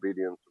the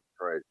obedience of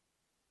Christ."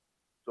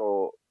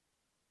 So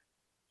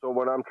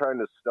when I'm trying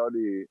to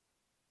study,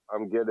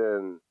 I'm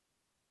getting,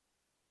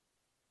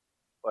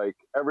 like,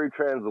 every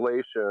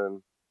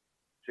translation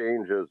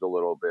changes a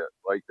little bit.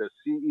 Like the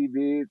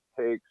CEV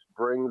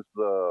brings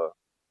the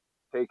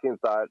taking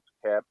thoughts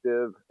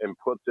captive and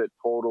puts it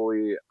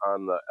totally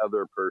on the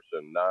other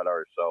person, not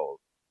ourselves.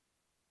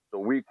 So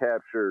we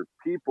capture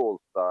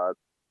people's thoughts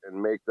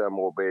and make them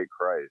obey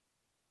Christ.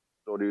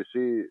 So do you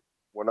see,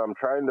 when I'm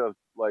trying to,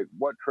 like,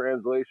 what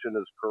translation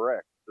is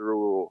correct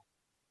through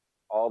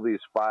all these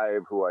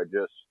 5 who I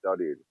just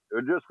studied. It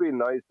would just be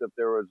nice if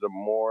there was a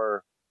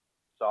more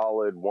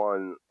solid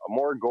one, a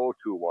more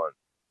go-to one.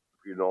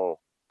 You know,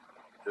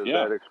 does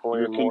Yeah, that you're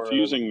explain more?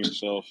 confusing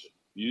yourself.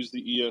 Use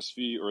the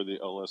ESV or the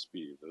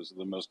LSB. Those are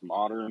the most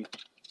modern,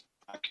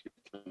 accurate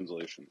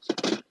translations.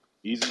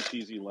 Easy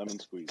peasy, lemon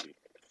squeezy.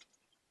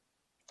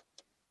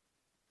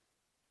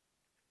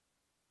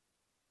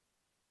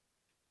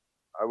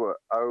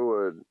 I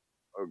would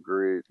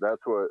agree.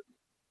 That's what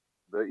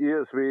the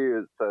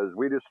ESV says.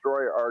 We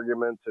destroy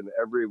arguments and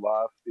every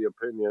lofty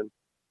opinion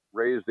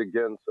raised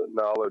against the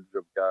knowledge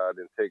of God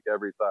and take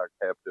every thought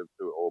captive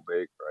to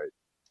obey Christ.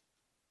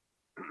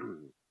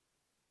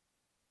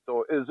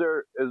 So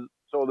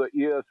so the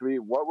ESV,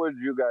 what would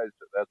you guys,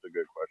 that's a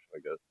good question, I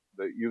guess.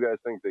 That you guys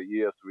think the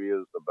ESV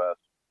is the best?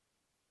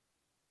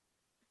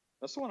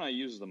 That's the one I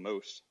use the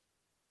most.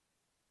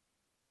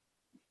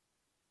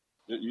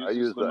 It I uses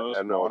use the the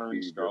most modern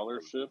NLT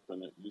scholarship,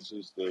 and it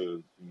uses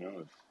the,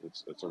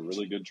 it's a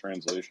really good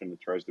translation.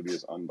 It tries to be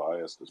as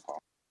unbiased as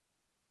possible.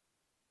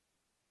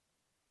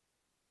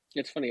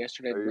 It's funny.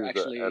 Yesterday, I we were use the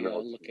actually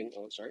NLT. looking.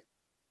 Oh, sorry.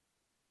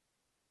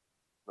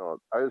 No,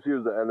 I just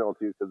use the NLT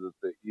because it's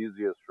the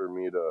easiest for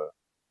me to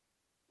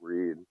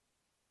read,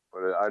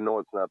 but I know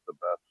it's not the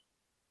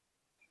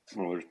best.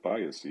 Well, there's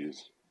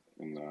biases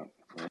in that.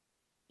 Right?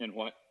 In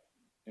what?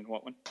 In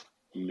what one?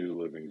 New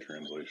Living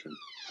Translation.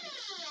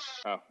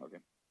 Oh, okay.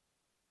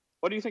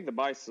 What do you think the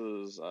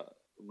biases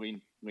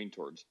lean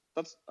towards?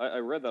 I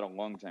read that a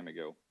long time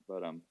ago,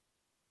 but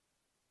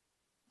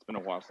it's been a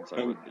while since I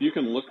read it. You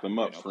can look them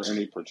up for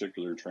any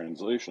particular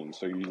translation.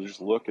 So you just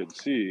look and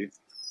see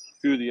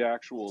who the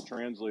actual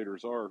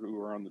translators are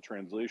who are on the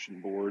translation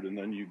board, and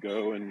then you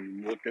go and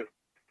you look at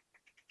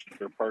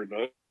their part of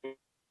it.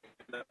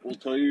 That will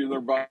tell you their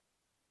bias.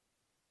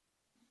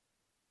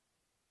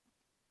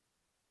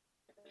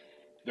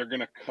 They're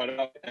going to cut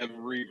out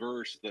every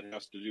verse that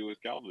has to do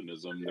with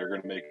Calvinism. They're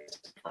going to make it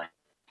different.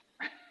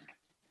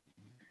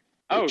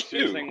 Oh, so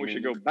you're saying we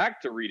should go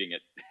back to reading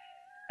it?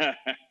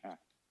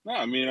 No,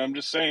 I mean, I'm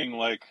just saying,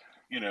 like,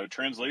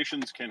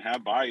 translations can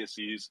have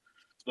biases.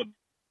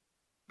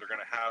 They're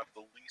going to have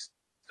the least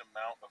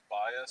amount of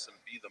bias and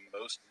be the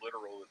most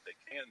literal that they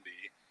can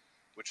be,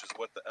 which is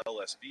what the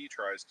LSB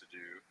tries to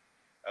do,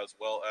 as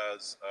well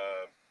as,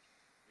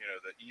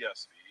 the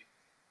ESV.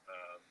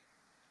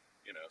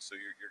 So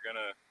you're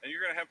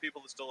gonna have people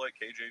that still like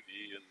KJV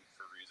and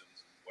for reasons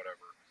and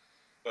whatever.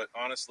 But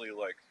honestly,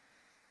 like,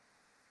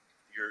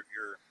 you're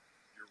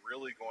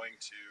really going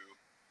to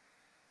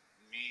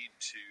need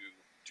to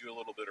do a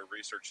little bit of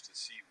research to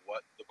see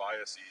what the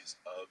biases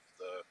of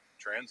the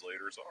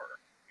translators are.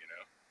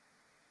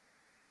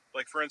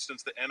 Like, for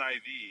instance, the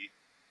NIV.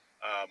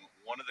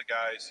 One of the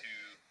guys who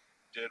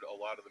did a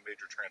lot of the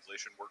major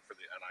translation work for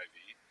the NIV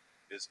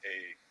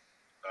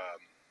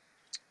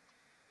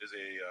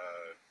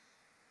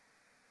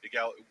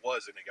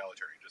was an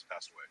egalitarian, just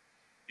passed away.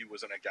 He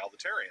was an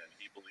egalitarian.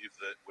 He believed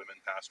that women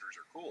pastors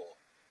are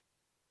cool.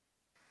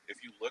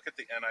 If you look at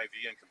the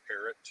NIV and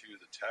compare it to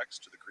the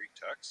text, to the Greek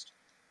text,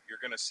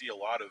 you're going to see a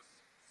lot of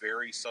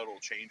very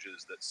subtle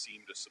changes that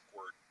seem to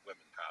support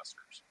women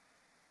pastors.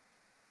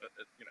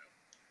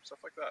 Stuff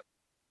like that.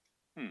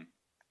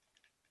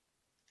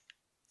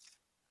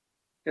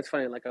 It's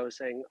funny, like I was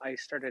saying, I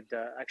started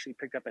actually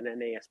picked up an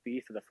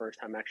NASB for the first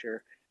time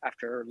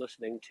after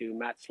listening to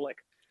Matt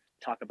Slick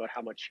talk about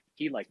how much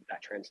he liked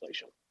that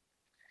translation.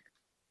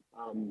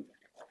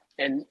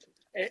 And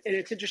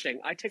it's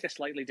interesting. I take a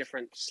slightly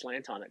different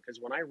slant on it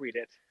because when I read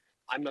it,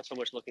 I'm not so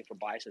much looking for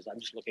biases. I'm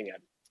just looking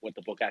at what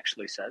the book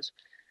actually says.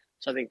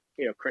 So I think,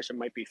 Chris, it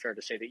might be fair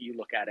to say that you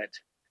look at it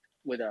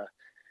with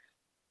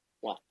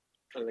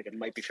I think it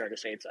might be fair to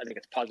say I think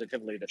it's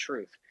positively the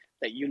truth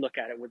that you look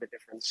at it with a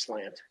different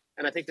slant.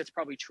 And I think that's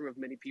probably true of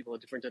many people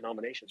of different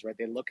denominations, right?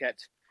 They look at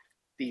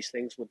these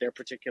things with their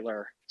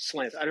particular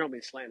slant. I don't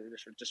mean slant in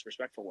a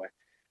disrespectful way,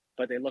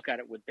 but they look at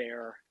it with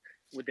their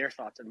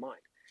thoughts in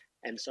mind.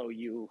 And so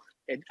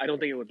I don't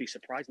think it would be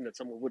surprising that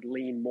someone would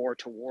lean more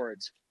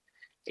towards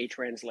a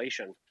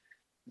translation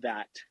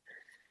that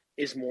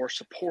is more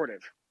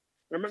supportive.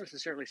 And I'm not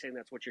necessarily saying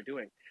that's what you're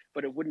doing,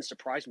 but it wouldn't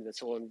surprise me that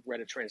someone read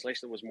a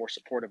translation that was more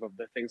supportive of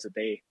the things that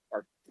they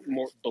are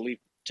more believed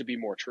to be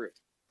more true.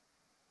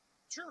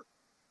 Sure.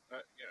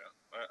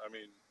 I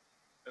mean,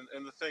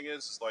 and the thing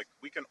is, like,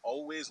 we can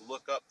always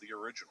look up the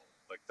original.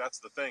 Like, that's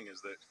the thing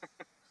is that,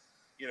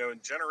 in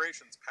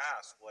generations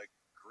past, like,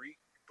 Greek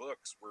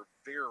books were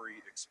very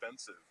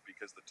expensive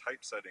because the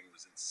typesetting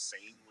was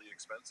insanely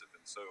expensive.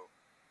 And so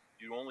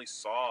you only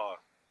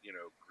saw,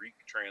 Greek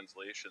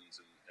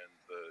translations and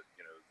the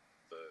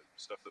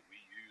stuff that we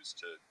use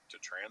to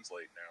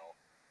translate now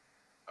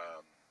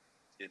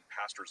in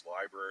pastors'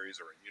 libraries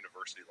or in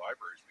university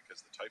libraries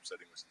because the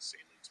typesetting was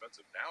insanely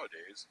expensive.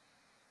 Nowadays,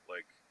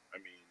 like, I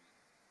mean,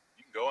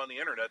 you can go on the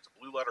internet to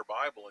Blue Letter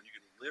Bible and you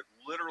can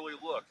literally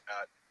look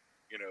at,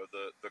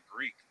 the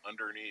Greek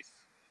underneath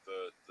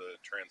the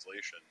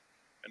translation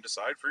and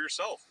decide for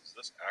yourself, is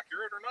this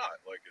accurate or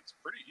not? Like, it's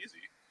pretty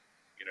easy.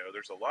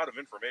 There's a lot of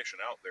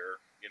information out there.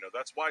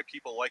 That's why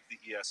people like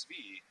the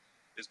ESV,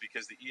 is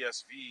because the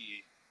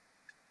ESV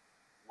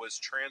was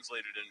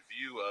translated in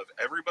view of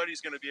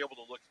everybody's going to be able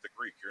to look at the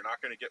Greek. You're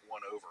not going to get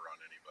one over on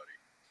anybody,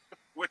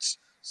 which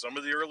some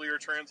of the earlier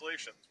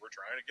translations were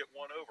trying to get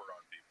one over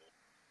on people.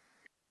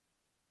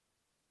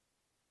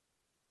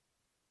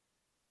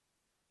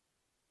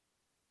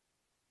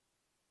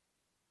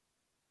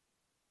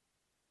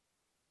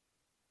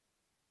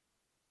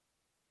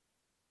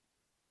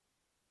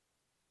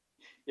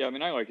 Yeah, I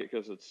mean, I like it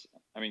because it's,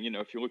 I mean,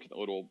 if you look at the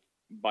little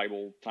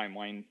Bible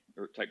timeline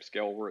or type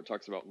scale where it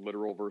talks about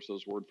literal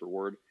versus word for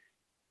word,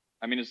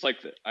 I mean, it's like,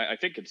 I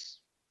think it's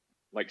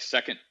like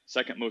second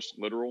most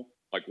literal,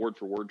 like word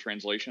for word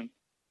translation.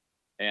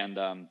 And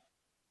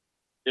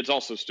it's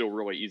also still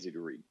really easy to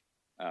read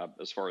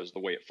as far as the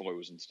way it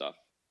flows and stuff.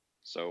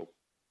 So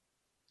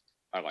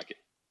I like it.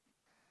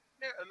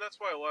 Yeah, and that's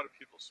why a lot of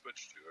people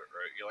switch to it,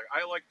 right? You're like,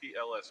 I like the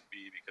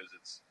LSB because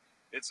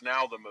it's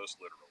now the most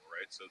literal,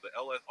 right? So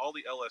all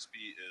the LSB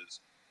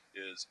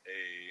is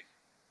a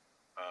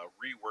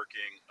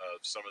reworking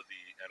of some of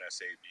the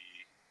NSAB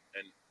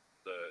and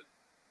the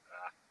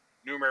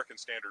New American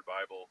Standard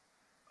Bible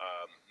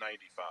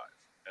 95.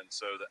 And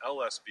so the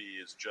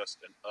LSB is just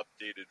an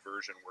updated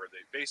version where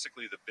they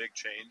basically, the big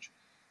change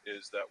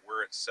is that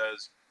where it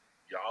says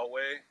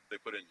Yahweh, they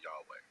put in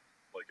Yahweh,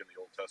 like in the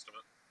Old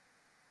Testament.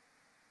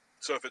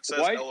 So if it says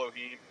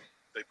Elohim,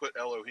 they put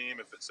Elohim.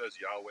 If it says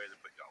Yahweh, they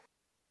put Yahweh.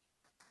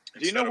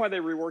 Do you know why they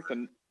reworked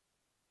the?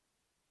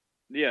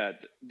 Yeah.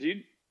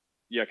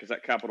 Yeah, because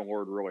that capital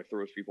word really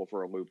throws people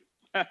for a loop.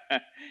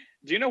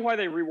 Do you know why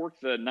they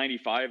reworked the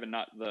 95 and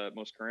not the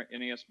most current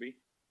NASB?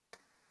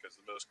 Because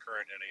the most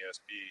current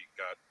NASB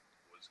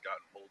was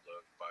gotten hold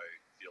of by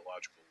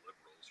theological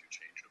liberals who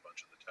changed a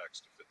bunch of the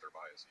text to fit their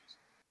biases.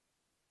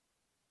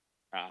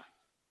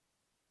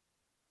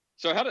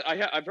 So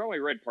I've probably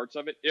read parts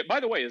of it. By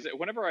the way, is it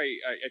whenever I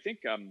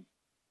think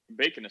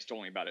Bacon has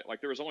told me about it.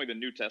 Like there was only the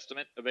New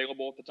Testament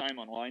available at the time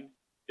online.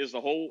 Is the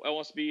whole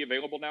LSB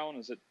available now? And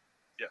is it?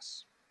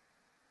 Yes.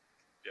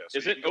 Yeah. So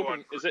is it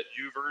open? Is it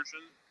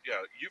YouVersion? Yeah,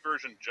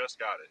 YouVersion just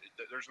got it.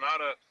 There's not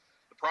a.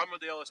 The problem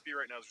with the LSB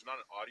right now is there's not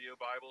an audio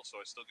Bible,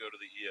 so I still go to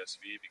the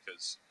ESV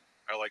because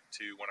I like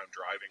to, when I'm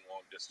driving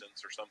long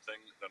distance or something,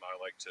 then I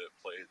like to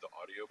play the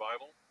audio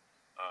Bible.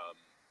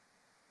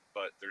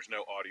 But there's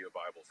no audio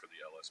Bible for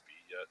the LSB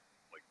yet.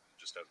 Like, it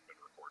just hasn't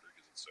been recorded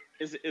because it's so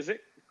new. Is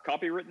it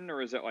copywritten or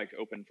is it like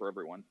open for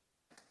everyone?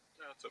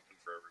 No, it's open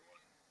for everyone.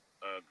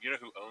 You know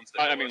who owns the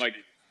LSB?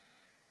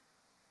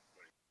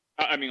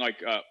 I mean,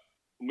 like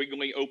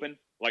legally open,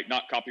 like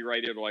not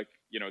copyrighted, like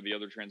the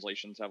other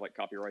translations have like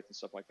copyrights and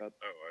stuff like that.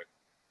 Oh,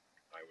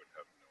 I would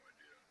have no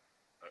idea.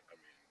 I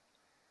mean,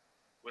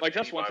 with like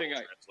that's one Bible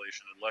thing.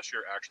 Translation, unless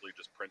you're actually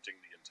just printing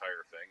the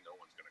entire thing, no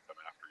one's going to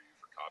come after you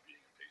for copying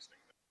and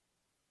pasting.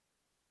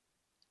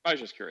 I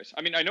was just curious.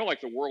 I mean, I know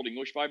like the World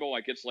English Bible,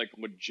 like it's like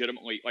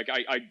legitimately, like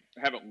I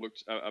haven't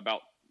looked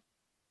about.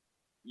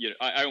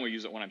 I only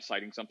use it when I'm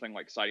citing something,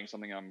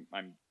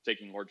 I'm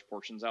taking large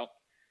portions out.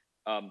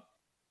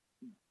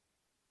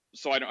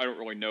 So I don't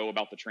really know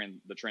about the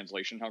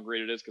translation, how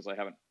great it is, because I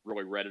haven't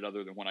really read it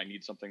other than when I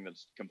need something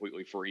that's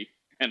completely free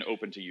and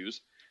open to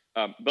use.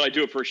 But I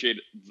do appreciate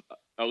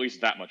at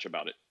least that much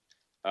about it,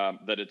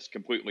 that it's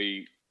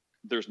completely,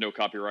 there's no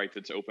copyright,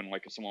 that's open.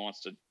 Like if someone wants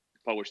to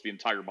publish the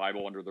entire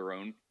Bible under their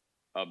own,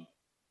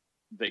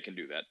 they can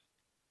do that.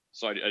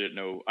 So I didn't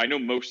know. I know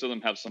most of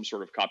them have some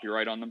sort of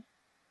copyright on them.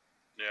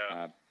 Yeah,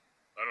 I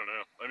don't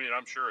know. I mean,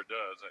 I'm sure it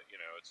does.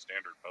 It's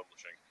standard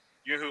publishing.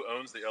 You know who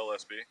owns the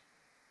LSB?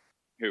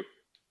 Who?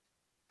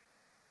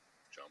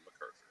 John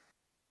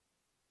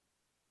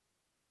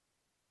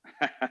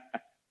MacArthur.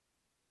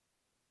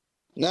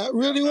 Not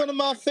really one of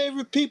my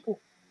favorite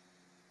people.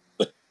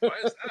 Why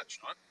is that,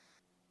 Sean?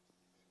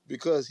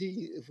 Because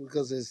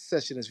his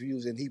sectionist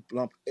views, and he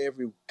lumped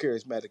every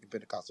charismatic and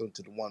Pentecostal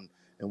into the one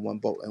in one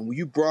boat. And when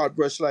you broad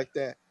brush like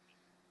that,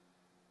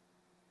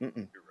 You're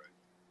right.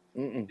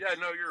 Yeah,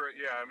 no, you're right.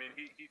 Yeah, I mean,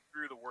 he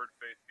threw the word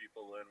faith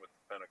people in with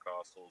the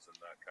Pentecostals, and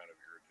that kind of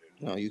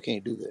irritated. No, you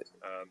can't do that.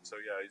 So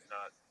yeah, he's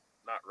not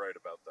right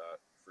about that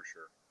for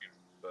sure.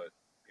 But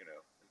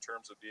in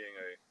terms of being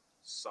a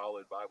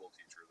solid Bible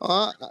teacher,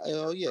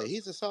 yeah,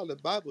 he's a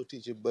solid Bible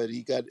teacher, but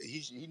he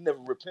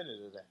never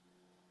repented of that.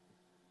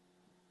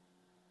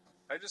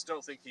 I just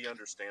don't think he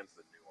understands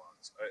the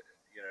nuance.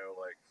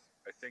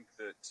 I think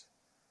that,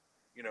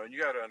 and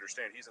you got to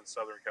understand, he's in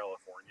Southern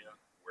California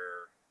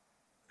where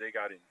they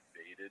got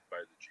invaded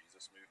by the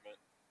Jesus movement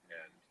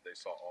and they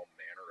saw all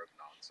manner of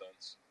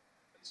nonsense.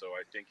 And so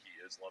I think he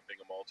is lumping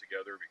them all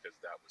together because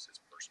that was his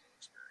personal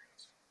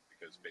experience.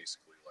 Because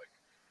basically,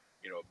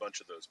 a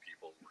bunch of those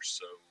people were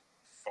so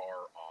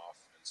far off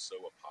and so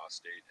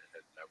apostate and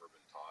had never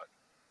been taught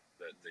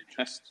that they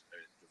just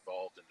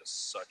devolved into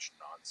such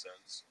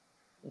nonsense.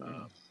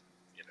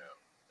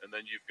 And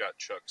then you've got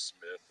Chuck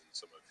Smith and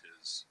some of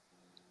his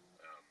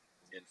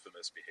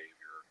infamous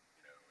behavior.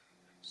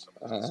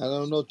 I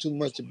don't know too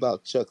much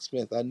about Chuck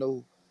Smith. I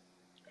know,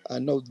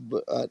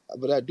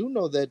 but I do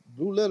know that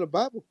Blue Letter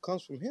Bible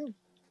comes from him.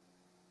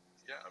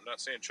 Yeah, I'm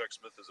not saying Chuck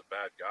Smith is a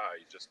bad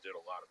guy. He just did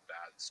a lot of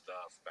bad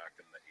stuff back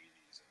in the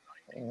 80s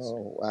and 90s.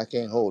 Oh, I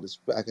can't hold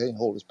his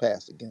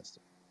past against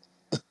him.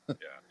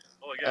 Yeah.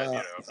 Well, again,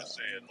 Uh, I'm just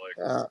saying, like,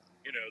 uh,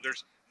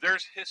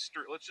 there's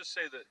history. Let's just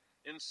say that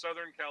in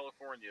Southern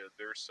California,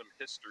 there's some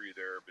history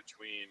there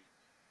between,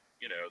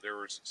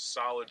 there was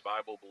solid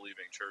Bible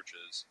believing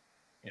churches,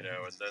 and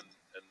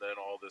then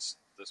all this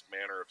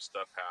manner of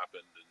stuff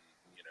happened,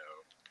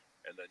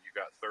 and then you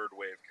got third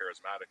wave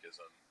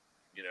charismaticism,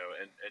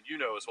 and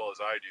as well as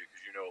I do,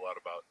 because you know a lot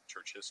about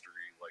church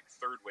history, like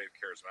third wave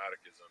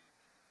charismaticism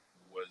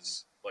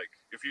was like,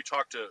 if you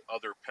talk to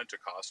other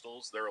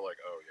Pentecostals, they're like,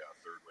 oh yeah,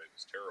 third wave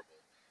is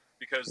terrible,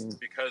 because mm,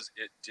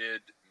 it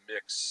did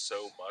mix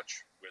so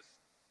much with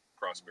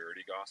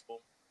prosperity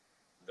gospel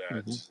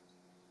that mhm.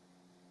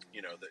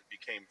 that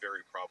became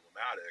very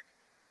problematic.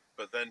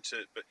 But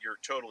you're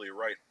totally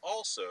right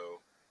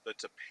also, that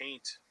to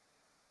paint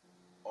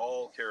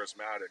all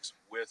charismatics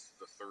with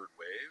the third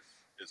wave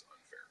is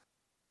unfair.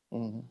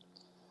 Mhm.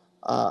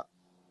 Uh,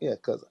 yeah,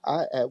 because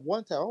at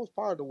one time I was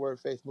part of the Word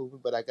Faith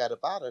movement, but I got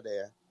up out of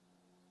there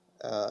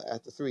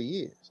after 3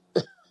 years.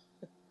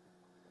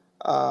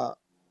 Uh,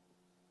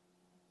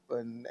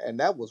 and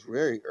that was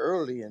very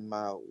early in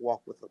my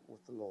walk with the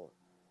Lord.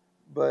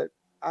 But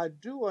I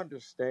do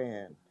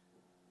understand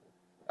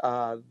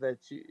that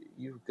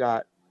you've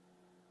got,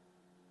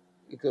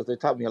 because they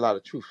taught me a lot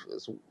of truth.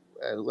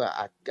 Well,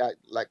 I got,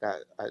 like, I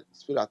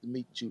spit out the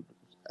meat and chewed,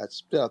 I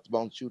spit out the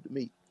bone and chewed the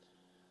meat.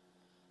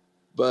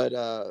 But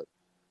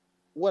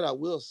what I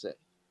will say,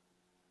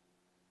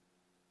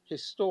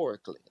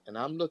 historically, and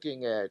I'm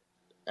looking at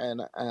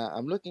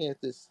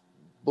this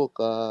book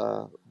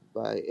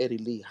by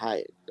Eddie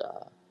L.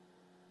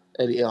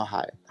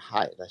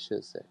 Hyatt, I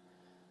should say.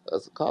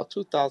 It's called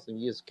 2,000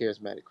 Years of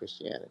Charismatic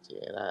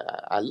Christianity, and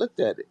I looked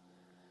at it.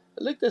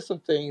 I looked at some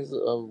things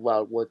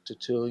about what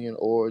Tertullian,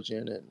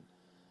 Origin,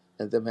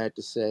 and them had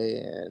to say,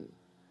 and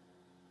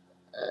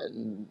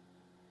and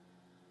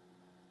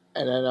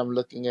then I'm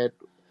looking at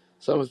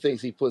some of the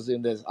things he puts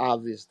in that's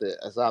obvious,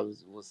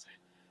 was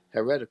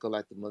heretical,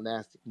 like the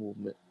monastic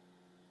movement,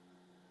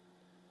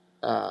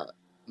 uh,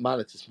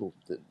 monetist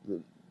movement,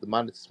 the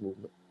monetist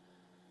movement.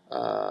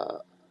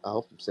 I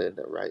hope I'm saying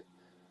that right.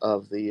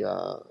 Of the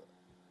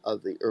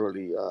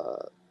early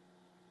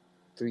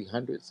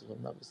 300s, if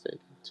I'm not mistaken,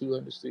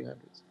 200s,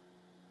 300s.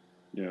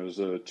 Yeah, it was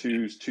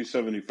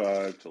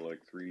 275 to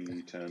like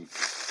 310.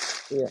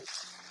 Yeah,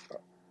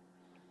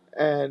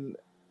 and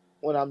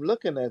when I'm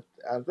looking at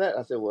that,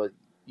 I said, well,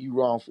 you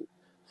wrong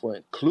for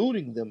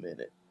including them in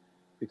it,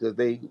 because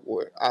they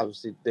were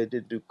obviously, they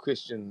didn't do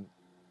Christian.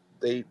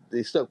 They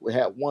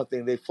had one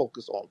thing, they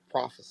focused on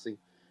prophecy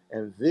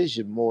and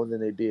vision more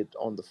than they did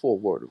on the full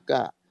word of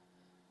God,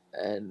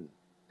 and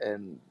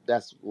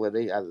that's where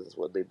that's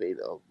what they made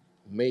a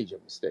major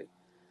mistake.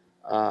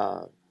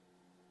 Uh,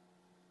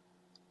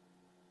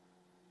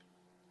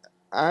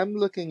 I'm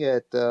looking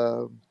at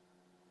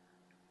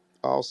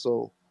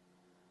also.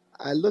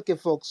 I look at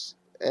folks,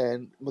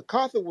 and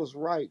MacArthur was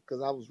right,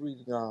 because I was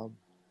reading. I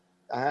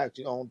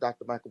actually own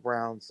Dr. Michael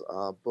Brown's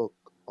book,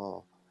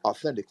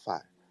 Authentic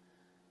Fire,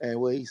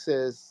 and where he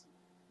says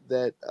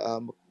that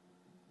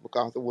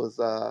MacArthur was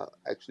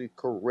actually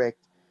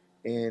correct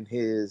in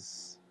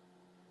his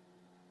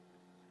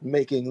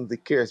making the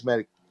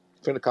charismatic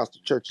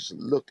Pentecostal churches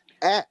look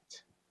at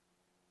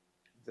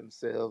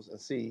themselves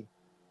and see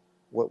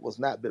what was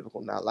not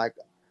biblical. Now,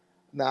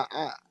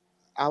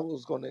 I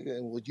was going to,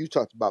 and what you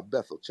talked about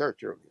Bethel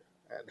Church earlier,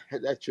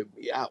 and that tripped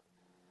me out.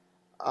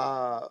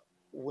 Uh,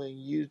 when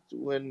you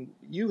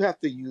have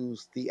to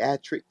use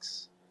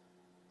theatrics,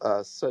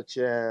 such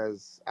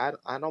as, I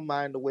don't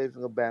mind the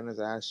waving of banners,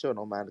 and I sure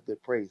don't mind a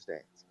good praise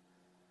dance.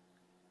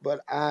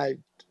 But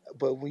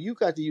when you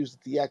got to use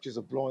the theatrics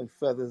of blowing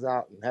feathers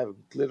out and having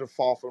glitter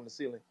fall from the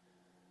ceiling,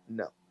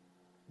 no,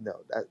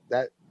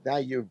 that now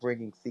you're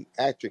bringing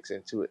theatrics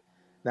into it.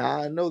 Now,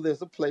 I know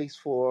there's a place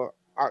for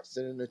arts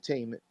and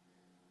entertainment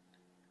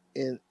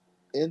in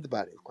the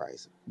body of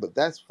Christ, but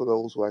that's for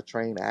those who are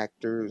trained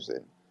actors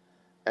and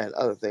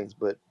other things.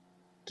 But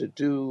to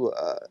do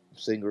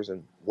singers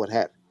and what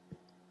have you.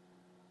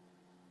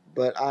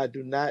 But I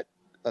do not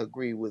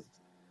agree with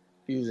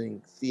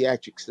using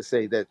theatrics to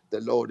say that the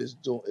Lord is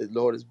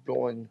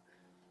blowing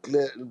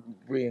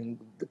bringing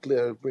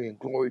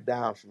glory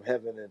down from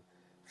heaven, and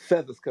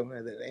feathers coming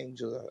in, that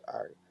angels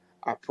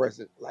are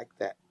present like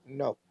that.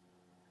 No,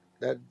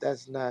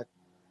 that's not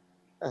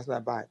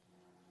Bible.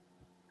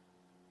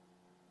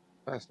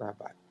 That's not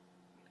Bible.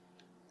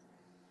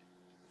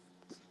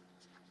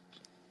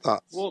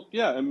 Thoughts? Well,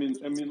 yeah, I mean,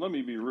 let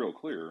me be real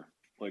clear.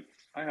 Like,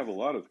 I have a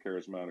lot of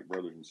charismatic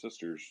brothers and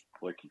sisters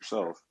like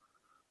yourself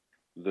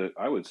that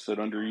I would sit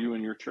under you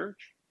in your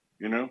church.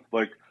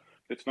 Like,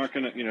 it's not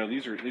gonna.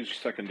 These are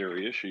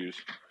secondary issues.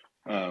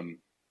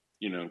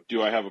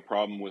 Do I have a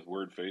problem with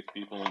word faith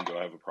people, and do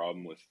I have a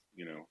problem with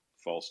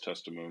false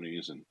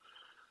testimonies and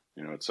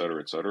et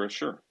cetera, et cetera?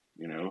 Sure.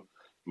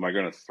 Am I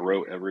going to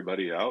throw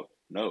everybody out?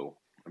 No.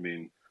 I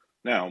mean,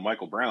 now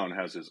Michael Brown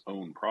has his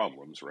own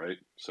problems, right?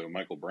 So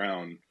Michael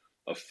Brown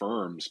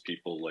affirms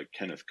people like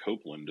Kenneth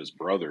Copeland as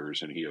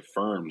brothers, and he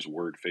affirms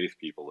Word Faith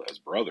people as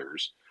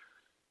brothers,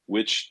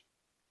 which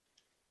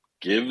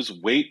gives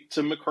weight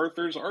to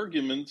MacArthur's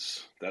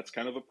arguments. That's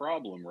kind of a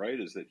problem, right?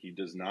 Is that he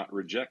does not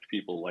reject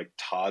people like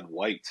Todd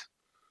White,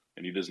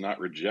 and he does not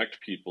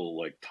reject people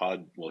like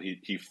Todd. Well,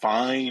 he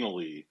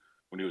finally,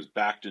 when he was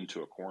backed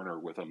into a corner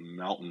with a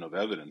mountain of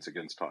evidence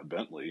against Todd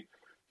Bentley,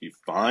 he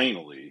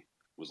finally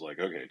was like,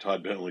 okay,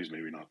 Todd Bentley's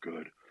maybe not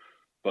good,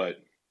 but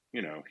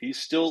he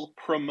still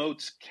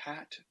promotes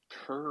Kat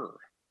Kerr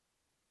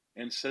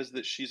and says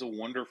that she's a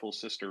wonderful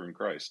sister in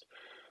Christ.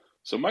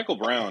 So Michael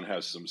Brown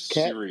has some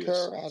Kat serious,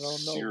 Kerr, I don't know who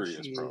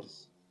serious she problems.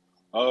 is.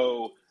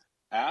 Oh,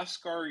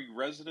 ask our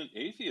resident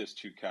atheist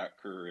who Kat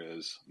Kerr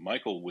is.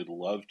 Michael would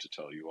love to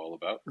tell you all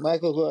about her.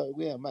 Michael,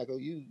 Michael,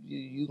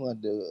 you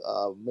want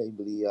to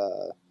maybe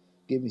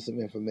give me some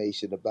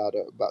information about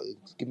her?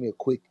 Give me a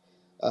quick,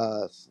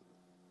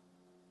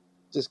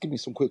 just give me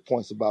some quick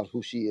points about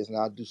who she is, and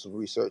I'll do some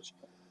research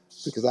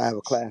because I have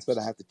a class that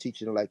I have to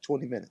teach in like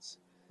 20 minutes.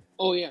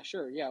 Oh yeah,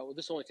 sure. Yeah, well,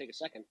 this will only take a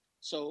second.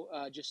 So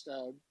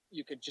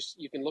you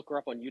can look her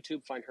up on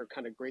YouTube, find her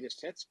kind of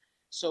greatest hits.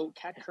 So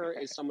Kat Kerr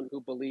is someone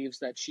who believes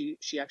that she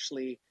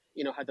actually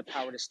had the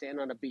power to stand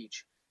on a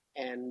beach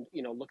and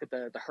look at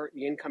the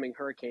incoming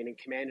hurricane and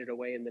command it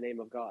away in the name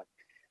of God.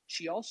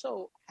 She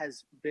also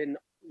has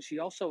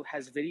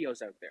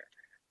videos out there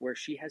where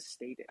she has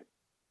stated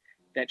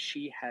that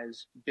she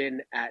has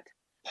been at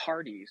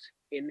parties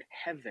in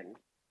heaven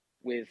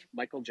with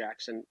Michael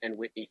Jackson and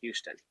Whitney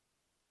Houston.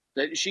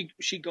 That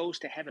she goes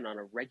to heaven on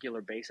a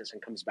regular basis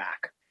and comes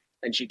back,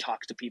 and she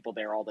talks to people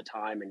there all the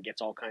time and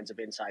gets all kinds of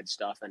inside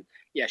stuff. And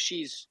yeah,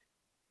 she's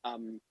a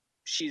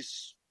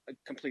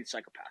complete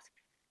psychopath.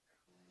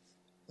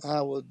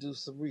 I will do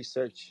some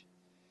research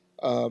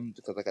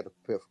because I got to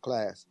prepare for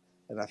class,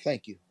 and I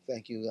thank you.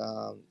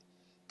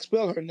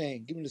 Spell her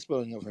name. Give me the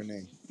spelling of her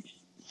name.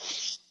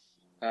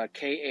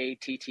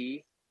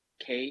 Kattkkerr.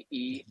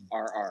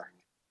 Kattkkerr.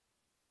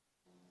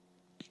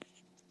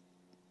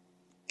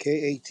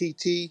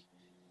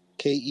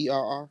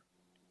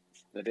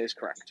 That is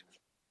correct.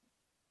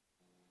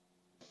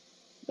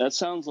 That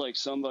sounds like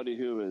somebody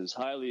who is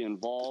highly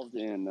involved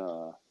in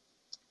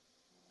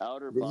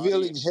outer body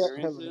Revealing Heaven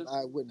experiences. and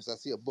Eyewitness. I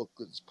see a book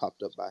that's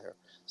popped up by her.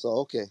 So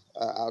okay,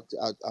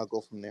 I'll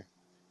go from there.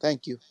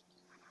 Thank you.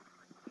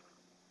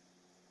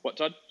 What,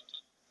 Todd?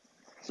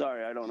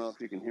 Sorry, I don't know if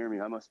you can hear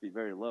me. I must be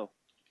very low.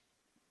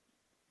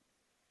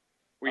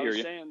 We hear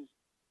you.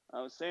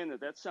 I was saying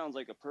that sounds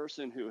like a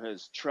person who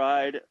has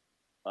tried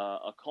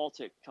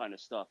occultic kind of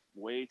stuff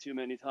way too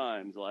many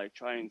times, like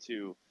trying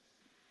to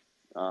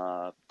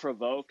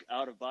provoke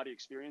out-of-body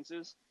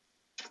experiences.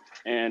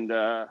 And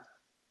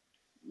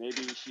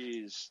maybe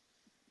she's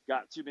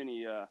got too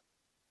many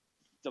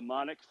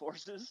demonic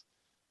forces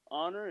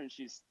on her, and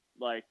she's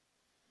like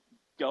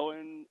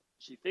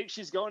she thinks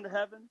she's going to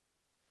heaven,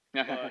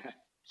 but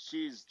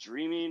she's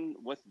dreaming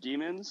with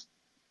demons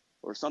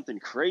or something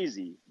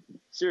crazy.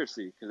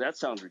 Seriously, because that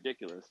sounds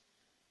ridiculous.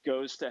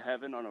 Goes to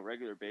heaven on a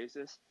regular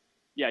basis.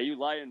 Yeah, you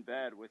lie in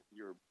bed with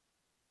your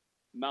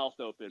mouth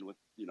open with,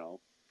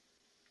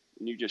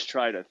 and you just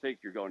try to think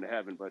you're going to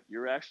heaven, but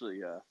you're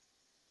actually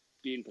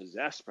being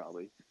possessed,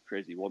 probably,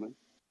 crazy woman.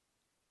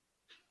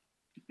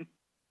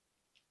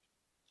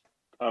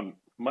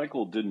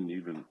 Michael didn't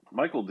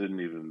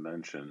even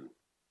mention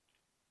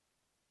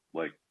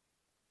like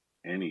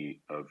any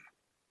of.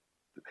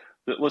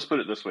 Let's put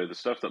it this way: the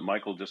stuff that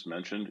Michael just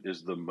mentioned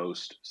is the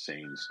most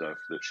sane stuff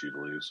that she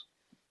believes.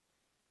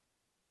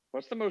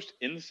 What's the most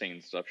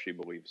insane stuff she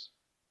believes?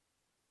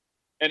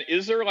 And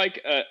is there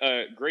like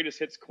a greatest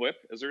hits clip?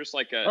 Is there just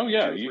like a 2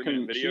 or 3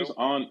 minute video? She's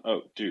on.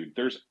 Oh, dude,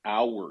 there's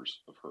hours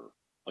of her,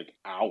 like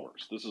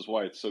hours. This is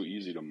why it's so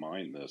easy to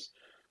mine this.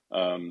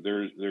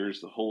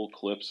 There's the whole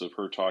clips of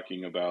her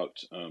talking about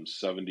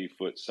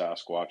 70-foot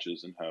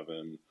Sasquatches in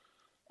heaven,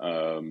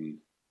 and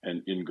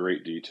in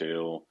great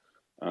detail.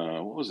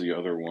 What was the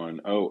other one?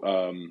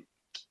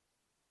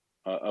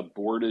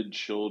 Aborted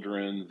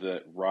children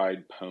that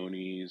ride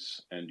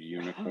ponies and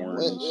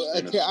unicorns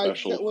in a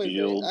special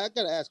field. I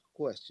gotta ask a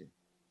question.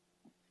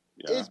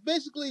 Yeah. Is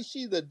basically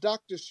she the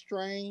Doctor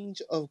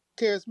Strange of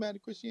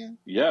charismatic Christianity?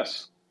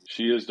 Yes,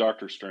 she is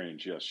Doctor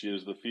Strange. Yes, she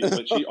is but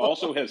she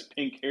also has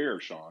pink hair,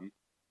 Sean.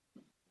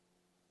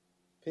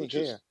 Which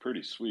is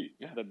pretty sweet.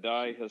 Yeah. The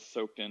dye has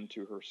soaked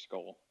into her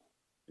skull.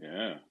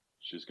 Yeah.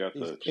 She's pink.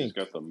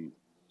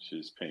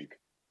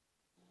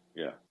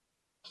 Yeah.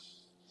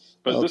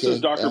 But okay. This is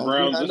Dr.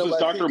 Brown. This is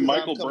Dr.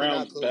 Michael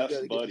Brown's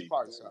best buddy.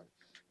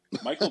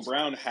 Michael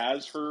Brown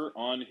has her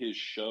on his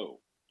show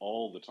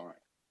all the time.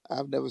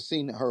 I've never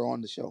seen her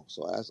on the show,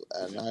 so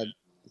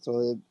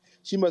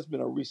she must have been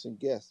a recent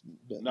guest.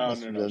 No.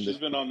 She's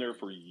been on there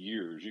for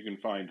years. You can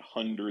find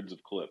hundreds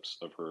of clips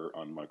of her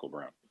on Michael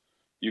Brown.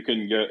 You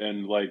can get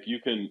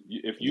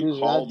if you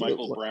call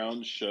Michael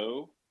Brown's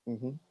show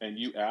and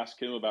you ask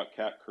him about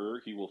Kat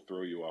Kerr, he will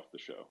throw you off the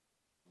show.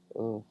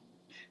 Oh.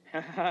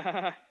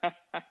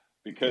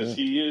 Because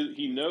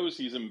he knows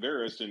he's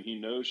embarrassed and he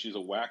knows she's a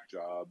whack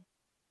job,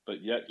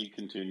 but yet he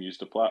continues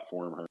to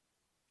platform her.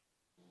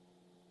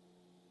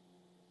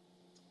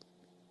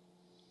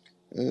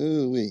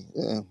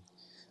 Well,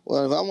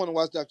 if I want to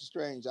watch Doctor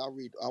Strange, I'll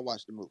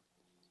watch the movie.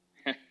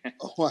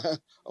 Or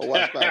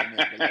watch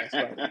Spider-Man, the last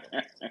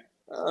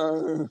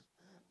Spider-Man.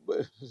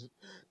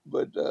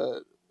 But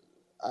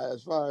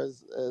as far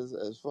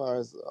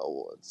as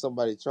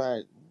somebody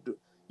trying,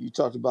 you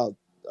talked about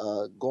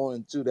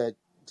going to that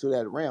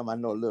realm. I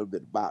know a little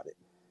bit about it.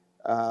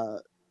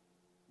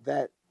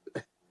 That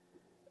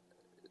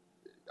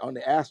on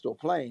the astral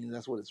plane,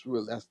 that's what it's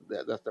real. That's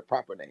the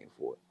proper name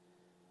for it.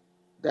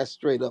 That's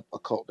straight up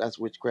occult. That's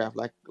witchcraft,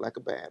 like a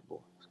bad boy.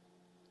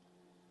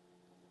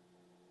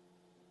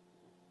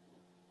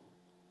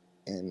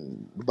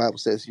 And the Bible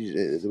says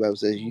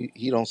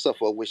he don't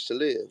suffer a wish to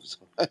live. So,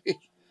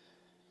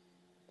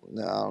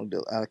 no,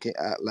 I can't.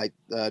 Like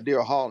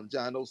Daryl Hall and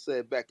John Doe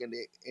said back in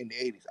the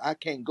 80s, I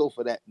can't go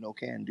for that. No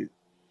can do.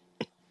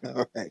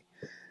 All right,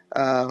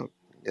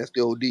 that's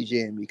the old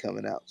DJ and me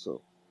coming out.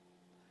 So,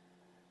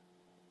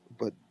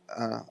 but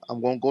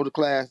I'm gonna go to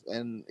class,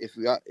 and if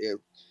y'all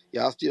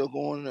still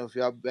going, if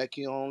y'all back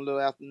here on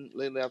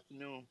late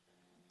afternoon,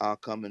 I'll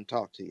come and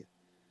talk to you.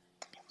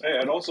 Hey,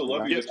 I'd also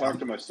love you Yeah. to talk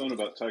to my son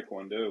about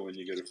Taekwondo when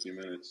you get a few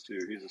minutes too.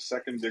 He's a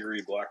 2nd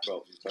degree black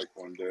belt in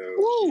Taekwondo.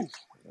 Woo! He's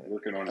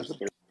working on his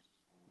 3rd.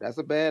 That's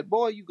a bad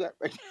boy you got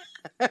right.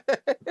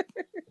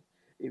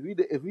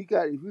 if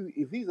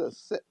he's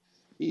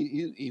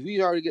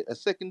already get a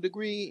 2nd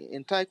degree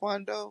in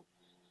Taekwondo,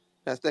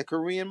 that's that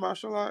Korean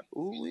martial art.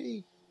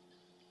 Ooh-wee.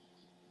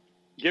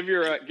 Give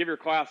your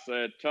class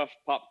a tough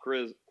pop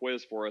quiz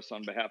for us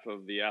on behalf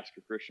of the Ask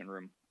a Christian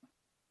room.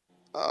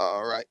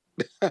 All right.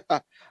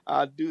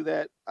 I'll do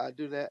that.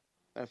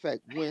 In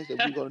fact, Wednesday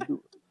we're gonna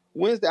do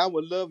Wednesday. I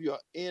would love your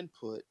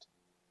input,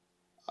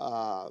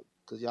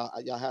 because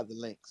y'all have the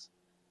links.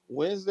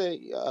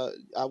 Wednesday,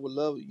 I would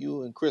love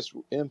you and Chris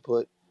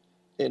input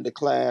in the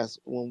class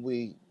when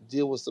we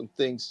deal with some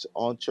things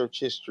on church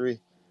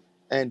history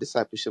and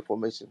discipleship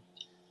formation.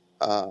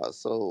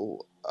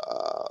 So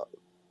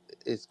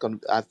it's gonna.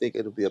 I think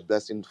it'll be a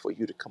blessing for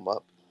you to come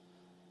up,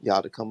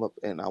 y'all to come up,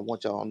 and I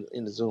want y'all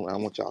in the Zoom. I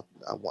want y'all.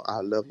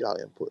 I love y'all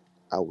input.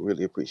 I would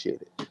really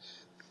appreciate it.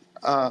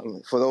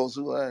 For those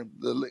who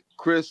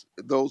Chris,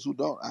 those who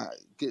don't, I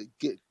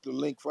get the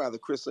link for either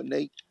Chris or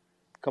Nate.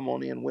 Come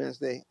on in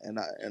Wednesday, and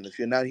if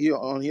you're not here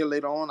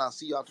later on, I'll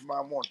see y'all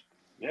tomorrow morning.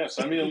 Yeah,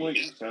 send me a link,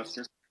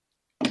 Pastor.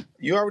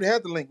 You already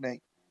have the link,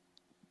 Nate.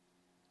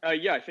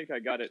 Yeah, I think I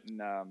got it in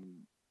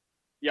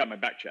my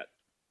back chat.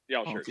 Yeah,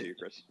 I'll share it to you,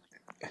 Chris.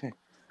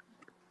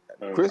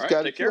 Chris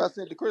got it too. Care. I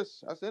sent it to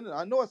Chris.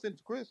 I know I sent it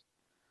to Chris.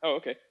 Oh,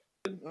 okay.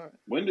 All right.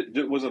 When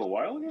was it a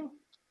while ago?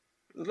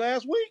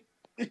 Last week.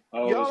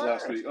 Oh, it was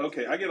last week.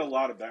 Okay, I get a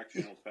lot of back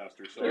channels,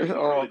 Pastor. So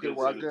okay.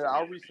 Well,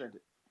 I'll resend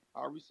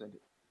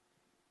it.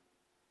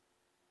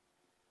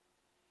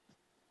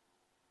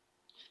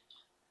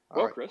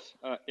 Well, right. Chris,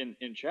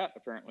 in chat,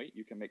 apparently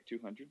you can make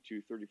 $200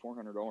 to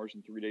 $3,400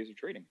 in 3 days of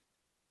trading.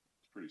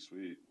 It's pretty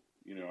sweet.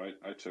 You know,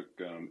 I took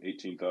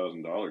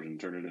 $18,000 and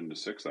turned it into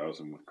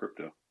 $6,000 with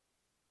crypto.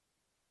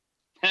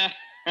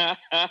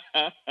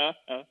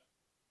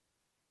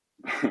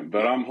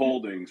 But I'm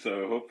holding,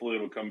 so hopefully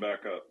it'll come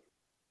back up.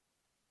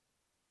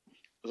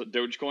 Is it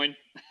Dogecoin?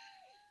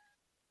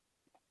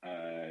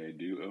 I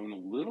do own a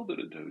little bit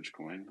of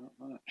Dogecoin, not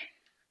much.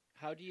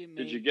 How do you make...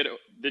 Did you get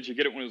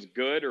it when it was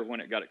good or when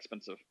it got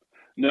expensive?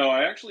 No,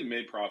 I actually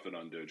made profit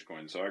on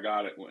Dogecoin. So I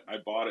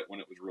bought it when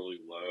it was really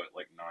low at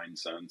like 9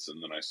 cents,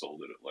 and then I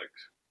sold it at like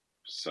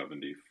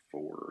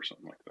 74 or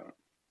something like that.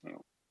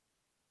 No.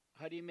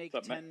 How do you make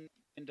 $10 million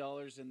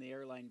in the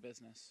airline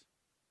business?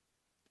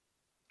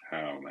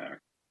 How,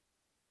 Mac?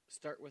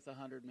 Start with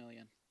 100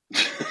 million.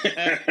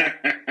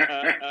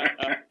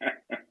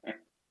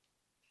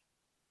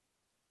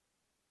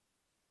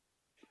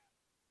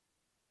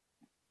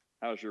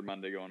 How's your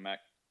Monday going, Mac?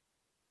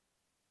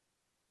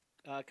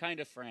 Kind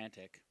of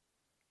frantic.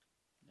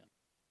 Yeah.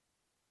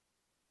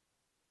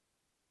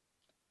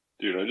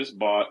 Dude, I just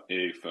bought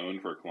a phone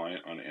for a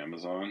client on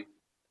Amazon,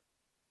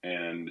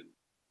 and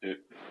it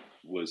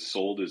was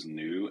sold as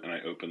new, and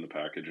I opened the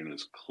package, and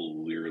it's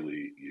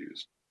clearly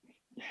used.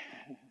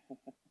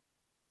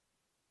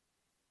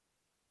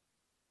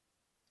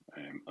 I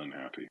am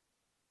unhappy.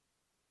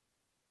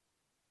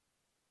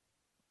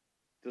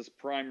 Does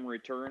Prime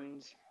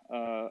returns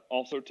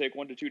also take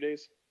 1 to 2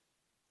 days?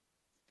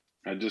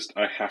 I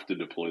have to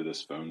deploy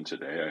this phone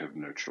today. I have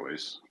no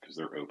choice because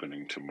they're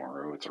opening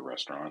tomorrow. It's a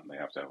restaurant and they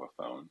have to have a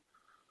phone.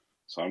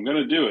 So I'm going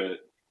to do it,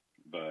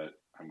 but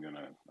I'm going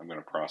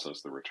to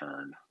process the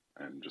return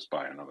and just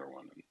buy another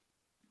one. And,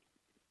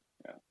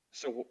 yeah.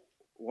 So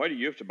why do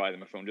you have to buy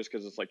them a phone? Just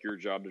because it's like your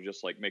job to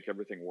just like make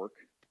everything work?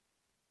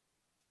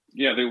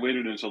 Yeah, they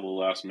waited until the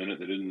last minute.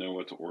 They didn't know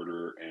what to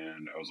order,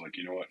 and I was like,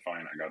 you know what?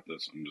 Fine, I got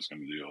this. I'm just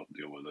going to deal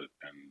with it,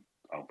 and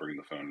I'll bring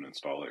the phone and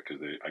install it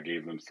because I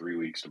gave them 3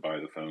 weeks to buy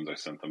the phones. I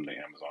sent them the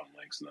Amazon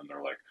links, and then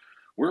they're like,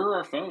 "Where are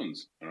our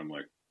phones?" And I'm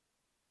like,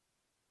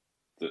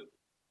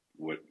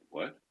 "What?"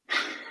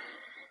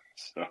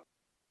 So,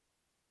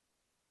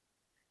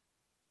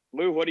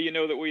 Lou, what do you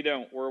know that we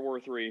don't? World War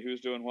III.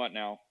 Who's doing what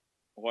now?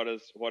 what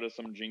has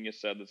some genius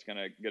said that's going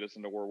to get us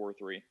into World War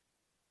III?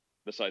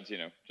 Besides,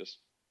 just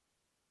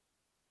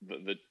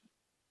the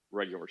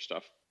regular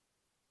stuff.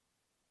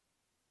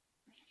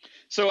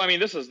 So I mean,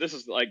 this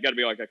is like got to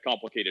be like a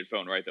complicated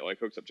phone, right? That like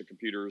hooks up to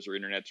computers or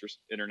internet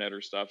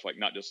or stuff, like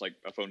not just like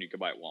a phone you could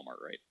buy at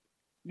Walmart, right?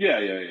 Yeah.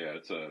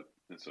 It's a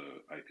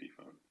IP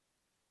phone.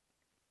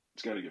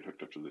 It's got to get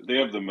hooked up to they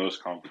have the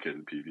most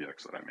complicated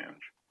PBX that I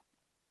manage.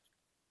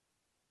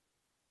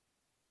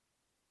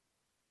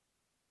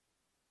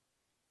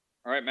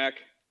 All right, Mac,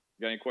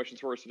 got any questions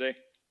for us today?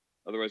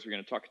 Otherwise, we're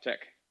going to talk tech.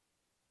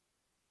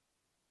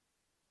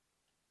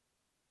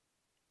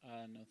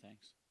 No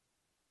thanks.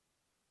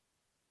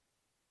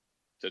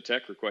 So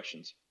tech or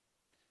questions?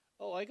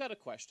 Oh, I got a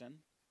question.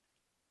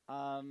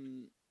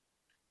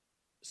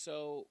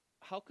 So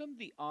how come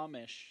the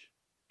Amish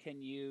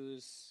can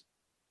use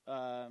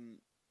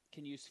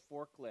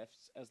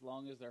forklifts as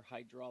long as they're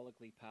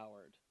hydraulically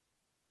powered?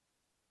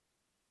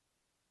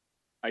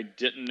 I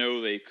didn't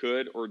know they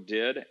could or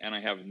did, and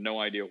I have no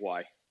idea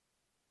why.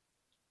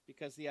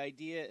 Because the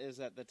idea is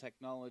that the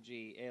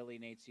technology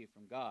alienates you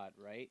from God,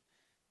 right?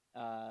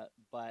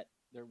 But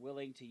they're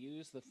willing to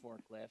use the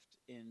forklift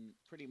in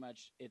pretty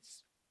much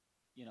its,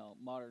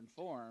 modern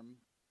form,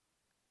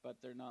 but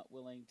they're not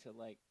willing to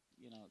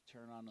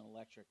turn on an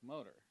electric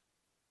motor.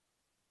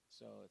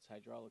 So it's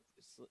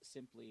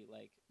simply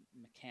like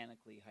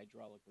mechanically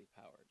hydraulically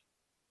powered.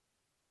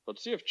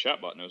 Let's see if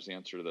Chatbot knows the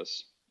answer to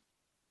this.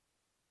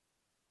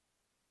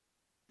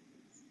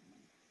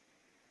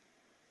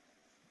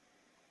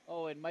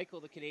 Oh, and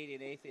Michael, the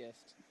Canadian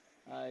atheist,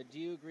 do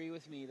you agree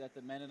with me that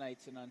the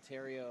Mennonites in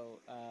Ontario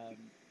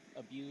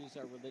abuse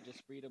our religious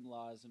freedom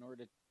laws in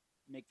order to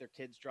make their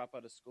kids drop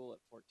out of school at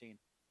 14?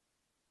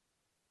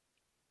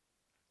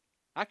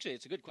 Actually,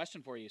 it's a good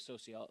question for you,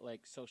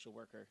 social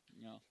worker.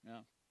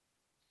 Yeah.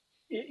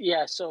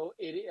 Yeah. So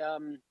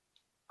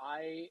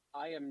I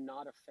am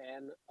not a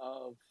fan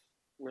of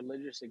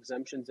religious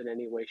exemptions in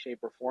any way,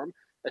 shape, or form,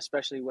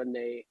 especially when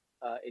they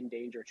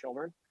endanger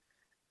children.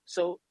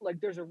 So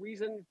there's a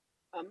reason.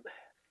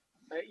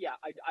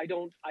 I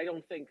don't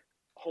think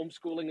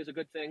homeschooling is a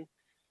good thing.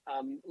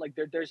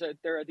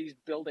 There are these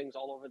buildings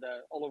all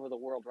over the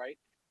world, right?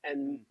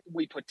 And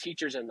we put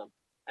teachers in them,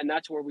 and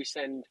that's where we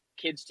send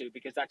kids to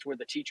because that's where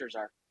the teachers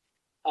are.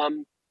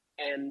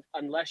 And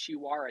unless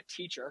you are a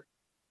teacher,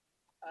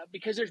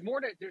 because there's more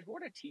to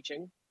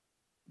teaching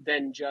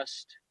than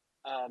just.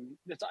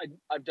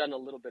 I've done a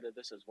little bit of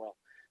this as well.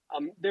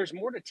 There's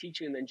more to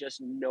teaching than just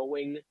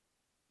knowing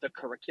the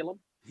curriculum.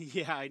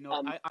 Yeah, I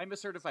know. I'm a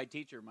certified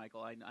teacher,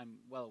 Michael. I'm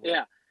well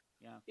aware.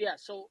 Yeah.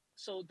 So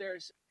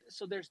there's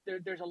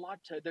a lot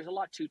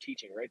to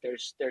teaching, right?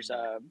 There's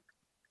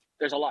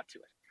a lot to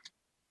it,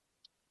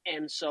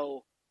 and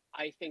so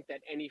I think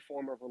that any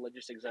form of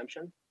religious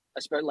exemption,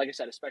 especially like I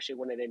said, especially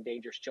when it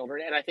endangers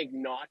children, and I think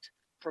not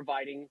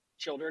providing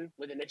children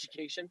with an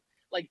education,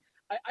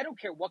 I don't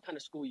care what kind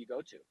of school you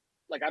go to.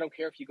 I don't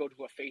care if you go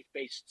to a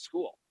faith-based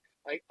school.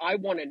 I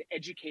want an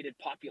educated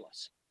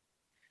populace,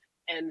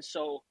 and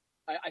so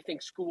I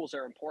think schools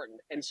are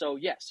important. And so,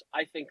 yes,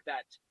 I think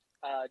that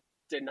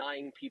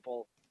denying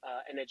people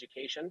an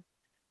education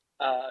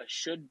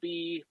should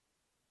be.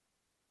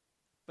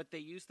 But they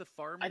use the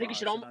farm laws I think it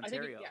should in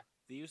Ontario.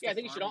 I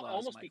think it should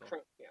almost be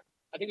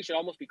I think it should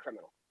almost be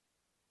criminal.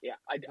 Yeah,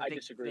 I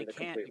disagree with it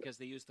completely. They can't because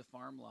they use the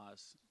farm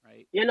laws,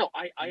 right? Yeah, no,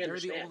 I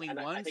understand. They're the only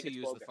ones who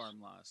use bogus. the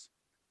farm laws.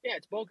 Yeah,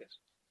 it's bogus.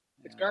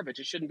 It's garbage.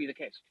 It shouldn't be the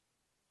case.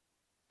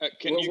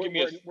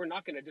 We're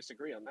not going to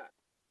disagree on that.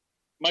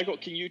 Michael,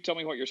 can you tell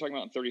me what you're talking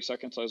about in 30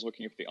 seconds? I was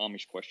looking at the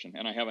Amish question,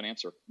 and I have an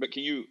answer. But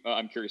can you,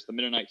 I'm curious, the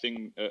Mennonite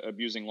thing,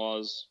 abusing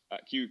laws, can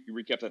you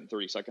recap that in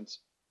 30 seconds?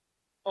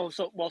 Oh,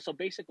 so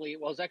basically,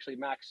 it's actually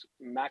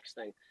Mac's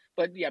thing.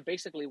 But yeah,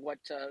 basically what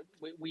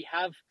we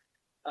have,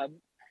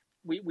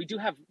 we do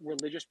have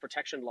religious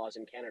protection laws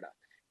in Canada.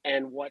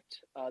 And what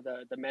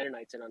the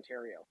Mennonites in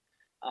Ontario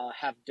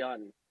have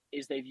done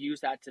is they've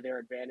used that to their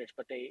advantage,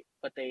 but they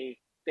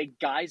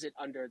guise it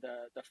under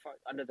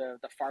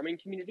the farming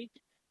community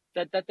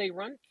that they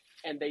run,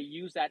 and they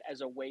use that as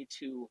a way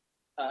to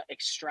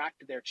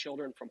extract their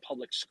children from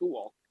public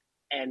school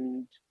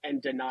and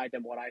deny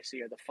them what I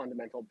see are the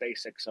fundamental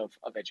basics of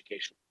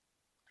education.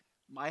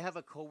 I have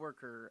a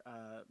coworker,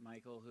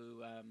 Michael,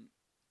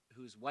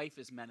 whose wife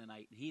is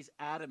Mennonite, and he's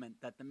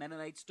adamant that the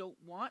Mennonites don't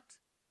want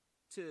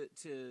to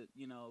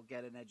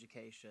get an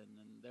education,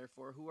 and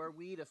therefore, who are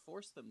we to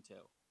force them to?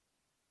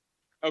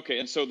 Okay,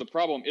 and so the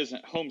problem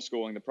isn't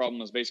homeschooling. The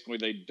problem is basically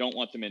they don't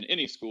want them in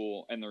any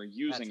school, and they're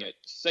using it,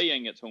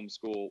 saying it's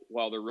homeschool,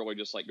 while they're really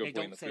just go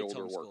play in the field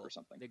or work or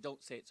something. They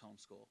don't say it's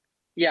homeschool.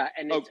 Yeah,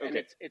 and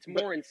it's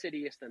more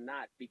insidious than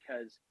that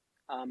because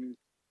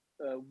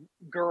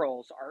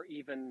girls are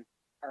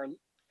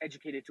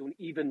educated to an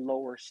even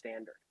lower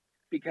standard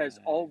because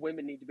all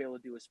women need to be able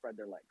to do is spread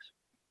their legs.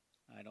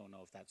 I don't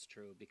know if that's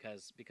true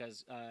because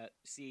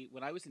see,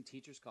 when I was in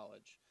teachers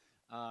college,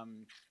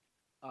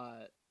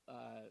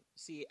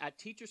 at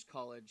teachers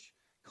college,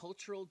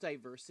 cultural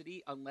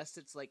diversity, unless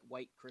it's like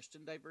white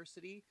Christian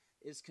diversity,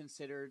 is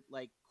considered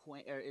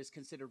is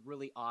considered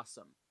really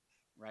awesome,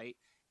 right?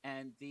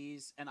 And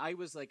I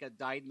was like a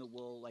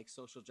dyed-in-the-wool like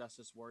social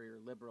justice warrior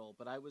liberal,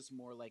 but I was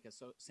more like a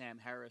Sam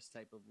Harris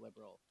type of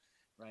liberal,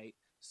 right?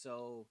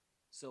 So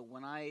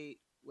when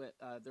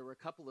there were a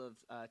couple of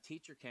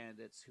teacher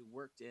candidates who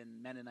worked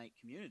in Mennonite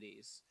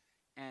communities,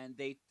 and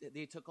they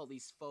took all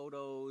these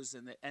photos,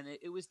 and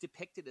it was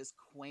depicted as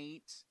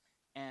quaint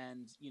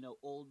and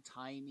old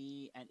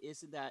timey, and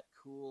isn't that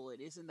cool? It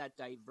isn't that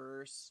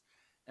diverse,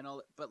 and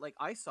all. But like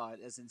I saw it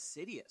as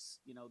insidious.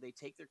 They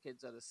take their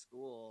kids out of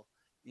school,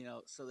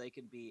 so they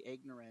can be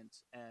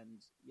ignorant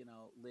and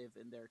live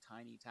in their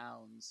tiny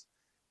towns,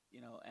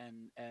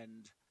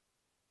 and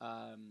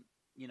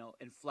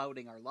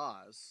flouting our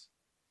laws.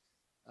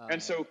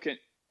 And so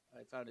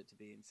I found it to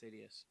be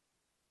insidious.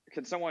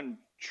 Can someone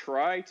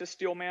try to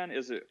steel man?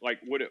 Is it like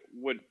would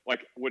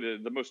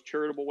the most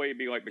charitable way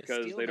be like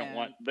because they don't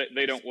want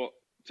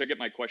to get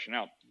my question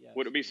out? Yes.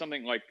 Would it be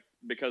something like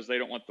because they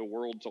don't want the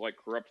world to like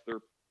corrupt their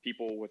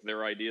people with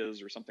their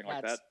ideas or something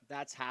like that?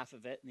 That's half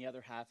of it, and the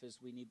other half is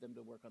we need them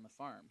to work on the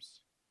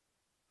farms.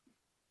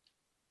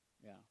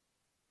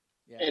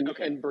 Yeah.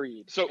 And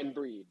breed.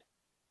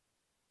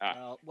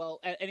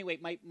 Anyway,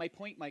 my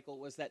point, Michael,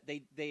 was that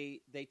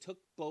they took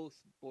both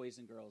boys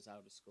and girls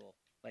out of school.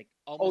 Like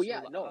almost.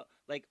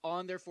 Like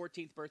on their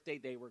 14th birthday,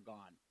 they were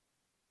gone.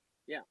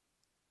 Yeah.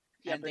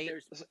 And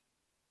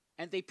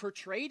they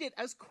portrayed it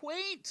as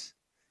quaint.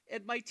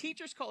 At my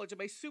teachers' college, at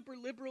my super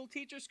liberal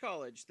teachers'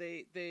 college,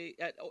 they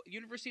at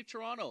University of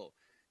Toronto,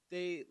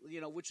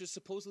 which is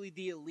supposedly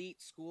the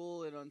elite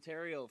school in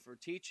Ontario for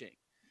teaching,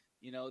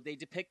 they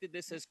depicted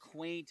this as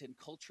quaint and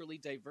culturally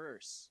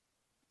diverse.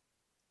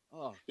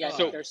 Oh, yeah. God. I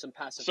think there's some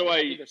I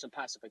think there's some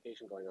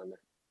pacification going on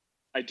there.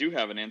 I do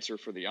have an answer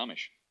for the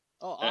Amish.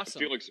 Oh,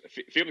 awesome.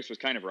 Felix was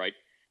kind of right.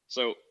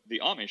 So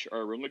the Amish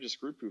are a religious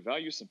group who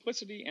value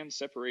simplicity and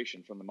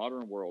separation from the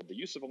modern world. The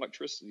use of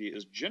electricity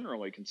is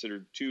generally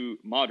considered too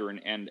modern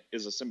and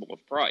is a symbol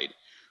of pride,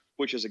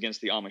 which is against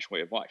the Amish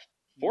way of life.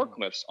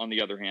 Forklifts, on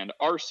the other hand,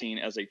 are seen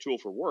as a tool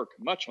for work,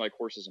 much like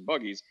horses and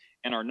buggies,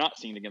 and are not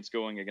seen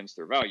going against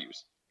their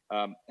values.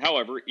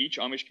 However, each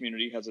Amish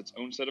community has its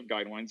own set of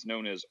guidelines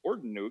known as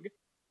Ordnung,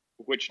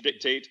 which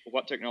dictate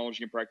what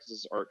technology and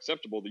practices are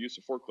acceptable. The use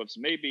of forklifts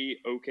may be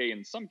okay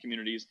in some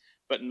communities,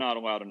 but not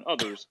allowed in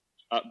others.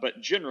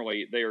 But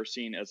generally, they are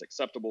seen as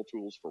acceptable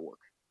tools for work.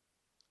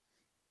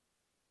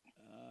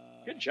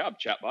 Good job,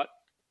 chatbot.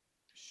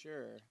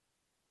 Sure.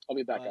 I'll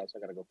be back, guys. I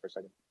gotta go for a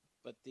second.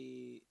 But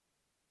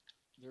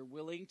they're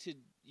willing to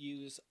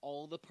use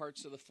all the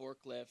parts of the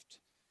forklift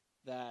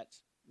that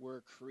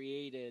were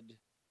created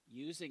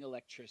using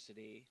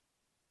electricity.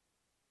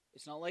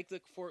 It's not like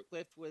the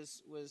forklift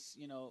was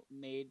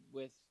made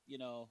with,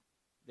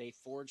 they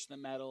forged the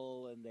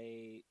metal and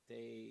they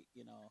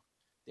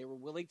were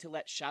willing to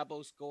let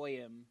Shabbos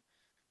Goyim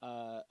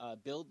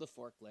build the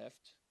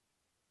forklift,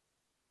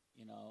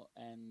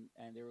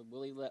 and they were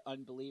willing to let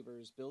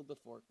unbelievers build the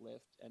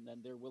forklift, and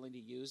then they're willing to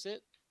use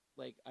it.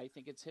 Like, I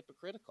think it's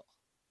hypocritical.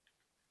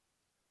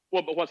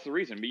 Well, but what's the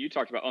reason? You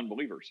talked about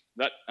unbelievers.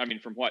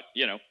 From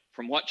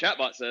what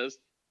chatbot says,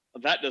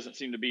 that doesn't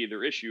seem to be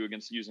their issue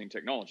against using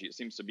technology. It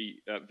seems to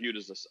be viewed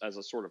as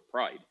a sort of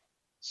pride.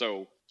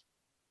 So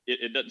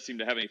it doesn't seem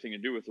to have anything to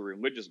do with the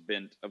religious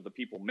bent of the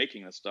people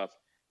making this stuff.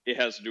 It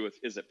has to do with,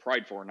 is it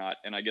prideful or not?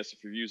 And I guess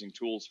if you're using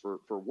tools for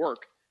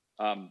work,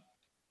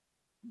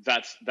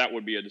 that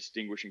would be a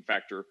distinguishing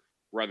factor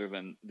rather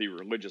than the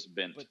religious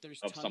bent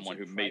of someone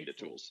who made the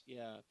tools.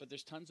 Yeah, but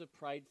there's tons of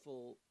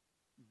prideful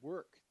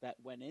work that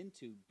went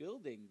into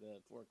building the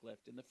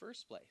forklift in the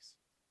first place.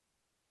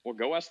 Well,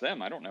 go ask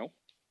them. I don't know.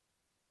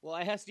 Well,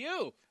 I asked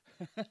you.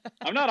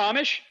 I'm not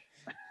Amish.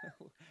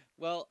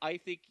 Well, I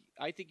think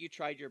you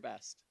tried your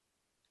best.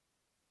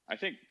 I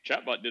think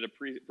chatbot did a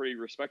pretty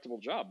respectable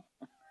job.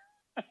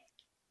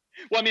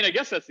 Well, I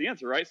guess that's the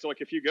answer, right? So,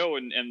 like, if you go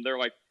and they're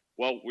like,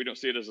 well, we don't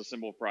see it as a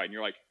symbol of pride, and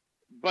you're like,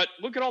 but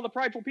look at all the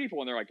prideful people,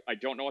 and they're like, I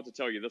don't know what to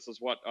tell you. This is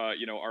what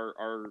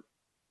our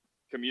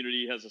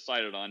community has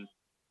decided on.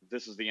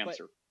 This is the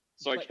answer.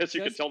 So I guess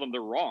you could tell them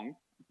they're wrong.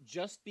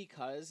 Just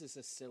because is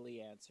a silly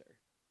answer.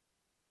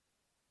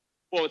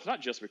 Well, it's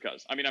not just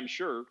because. I'm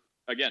sure,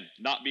 again,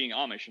 not being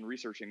Amish and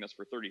researching this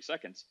for 30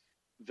 seconds,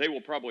 they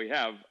will probably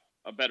have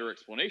a better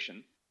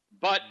explanation.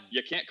 But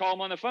you can't call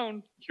them on the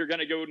phone. You're going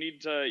to go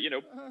need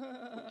to,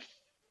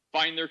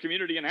 find their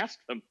community and ask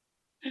them.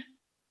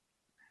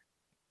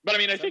 But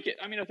I think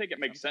it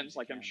makes sense.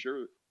 Like, I'm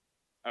sure.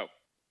 Oh,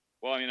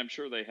 well, I'm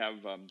sure they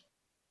have.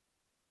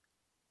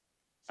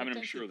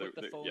 I'm sure they put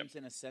the phones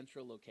in a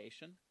central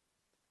location.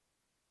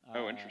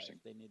 Oh, interesting.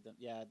 They need them.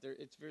 Yeah,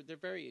 they're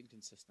very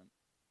inconsistent.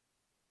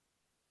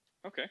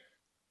 Okay.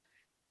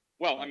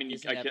 Well, I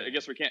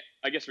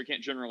guess we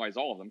can't generalize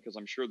all of them, because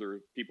I'm sure there are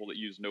people that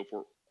use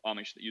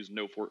Amish that use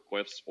no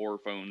forklifts or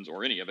phones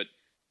or any of it.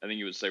 I think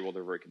you would say, well,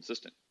 they're very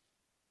consistent.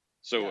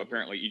 So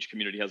apparently each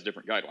community has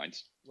different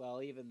guidelines.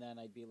 Well, even then,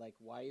 I'd be like,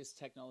 why is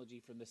technology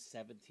from the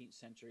 17th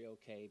century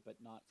okay, but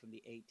not from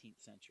the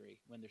 18th century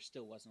when there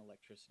still wasn't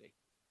electricity?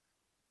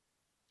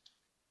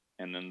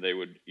 and then they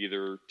would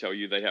either tell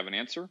you they have an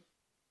answer,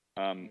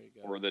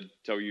 or they'd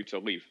tell you to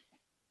leave.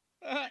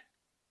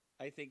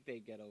 I think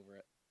they'd get over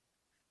it.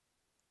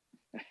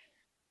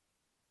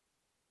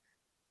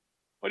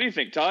 What do you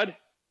think, Todd? Do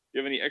you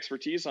have any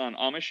expertise on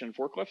Amish and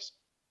forklifts?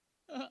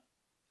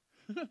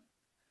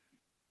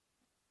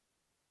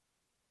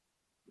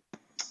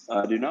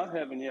 I do not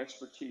have any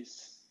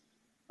expertise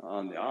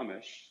on the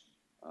Amish.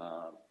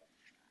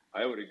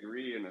 I would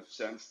agree in a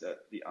sense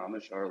that the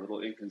Amish are a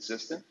little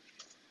inconsistent,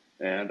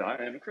 and I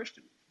am a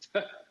Christian.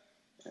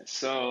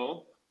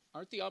 So,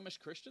 aren't the Amish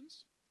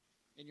Christians,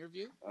 in your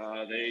view?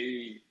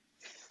 They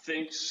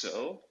think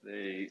so.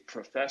 They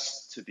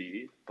profess to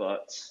be,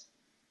 but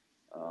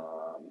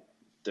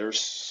they're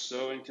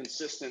so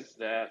inconsistent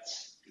that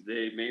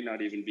they may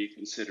not even be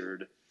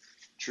considered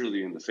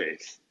truly in the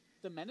faith.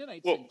 The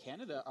Mennonites in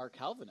Canada are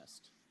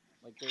Calvinist,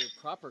 like they're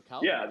proper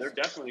Calvinists. Yeah, they're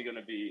definitely going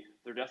to be.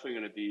 They're definitely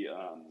going to be.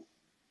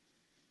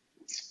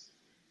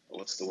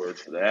 What's the word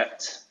for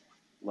that?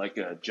 Like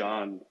a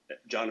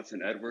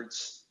Jonathan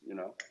Edwards,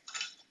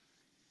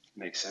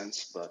 makes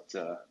sense. But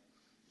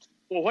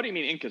well, what do you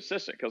mean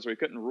inconsistent? Because we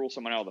couldn't rule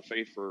someone out of the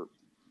faith for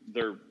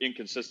their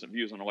inconsistent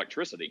views on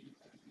electricity.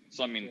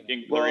 So I mean,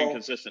 they're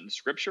inconsistent in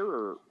Scripture,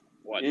 or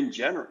what? In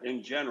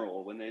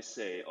general, when they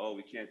say, "Oh,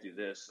 we can't do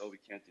this," "Oh, we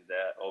can't do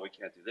that," "Oh, we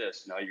can't do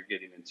this," now you're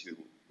getting into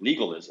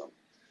legalism,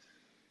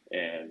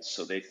 and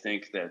so they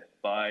think that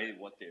by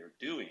what they're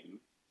doing,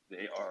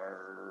 they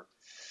are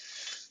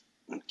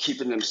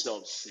keeping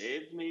themselves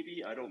saved.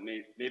 Maybe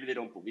maybe they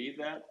don't believe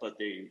that, but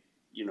they,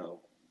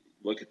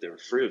 look at their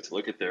fruit,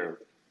 look at their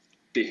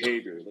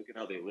behavior, look at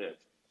how they live.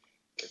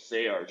 If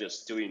they are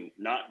just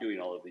not doing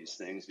all of these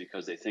things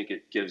because they think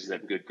it gives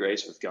them good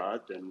grace with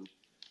God, then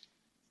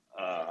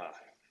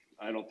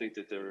I don't think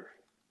that their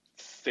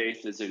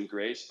faith is in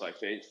grace by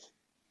faith.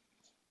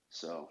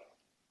 So,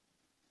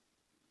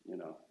 you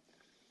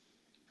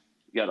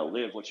got to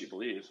live what you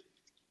believe.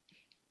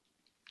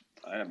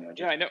 I have no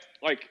idea. Yeah, I know.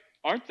 Like,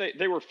 aren't they?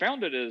 They were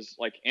founded as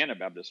like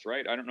Anabaptist,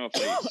 right? I don't know if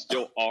they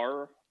still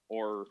are,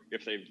 or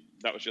if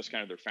that was just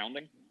kind of their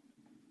founding.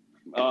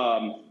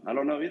 I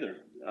don't know either.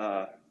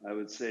 I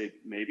would say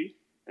maybe,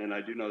 and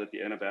I do know that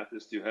the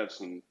Anabaptists do have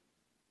some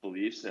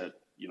beliefs that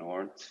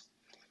aren't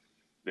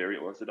very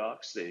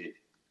orthodox. They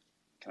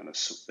kind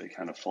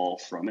of fall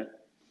from it.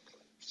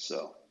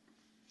 So,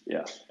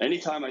 yeah.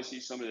 Anytime I see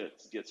somebody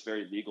that gets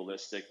very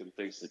legalistic and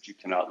thinks that you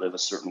cannot live a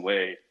certain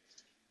way,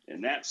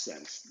 in that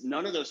sense,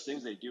 none of those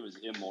things they do is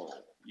immoral.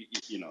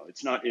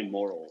 It's not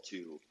immoral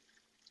to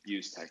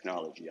use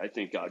technology. I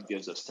think God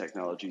gives us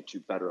technology to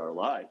better our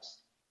lives.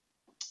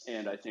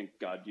 And I think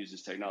God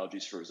uses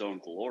technologies for his own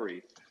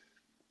glory.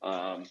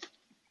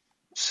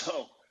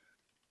 So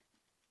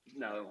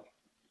now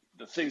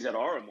the things that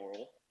are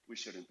immoral, we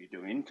shouldn't be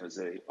doing because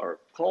they are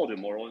called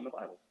immoral in the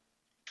Bible.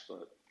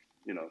 But,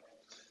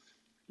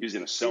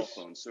 using a cell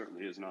phone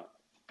certainly is not.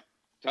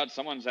 Todd,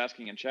 someone's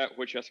asking in chat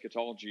which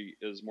eschatology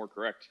is more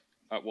correct.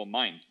 Well,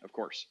 mine, of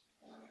course.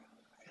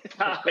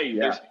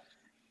 Yeah.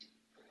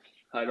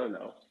 I don't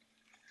know.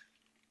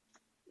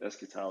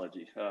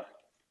 Eschatology.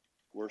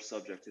 Worst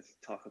subject to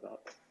talk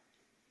about.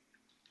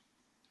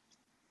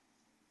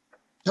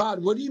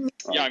 Todd, what do you mean?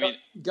 Yeah, I mean,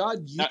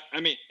 God.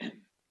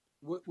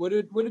 What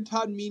did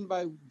Todd mean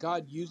by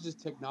God uses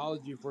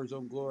technology for his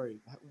own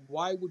glory?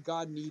 Why would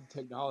God need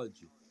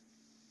technology?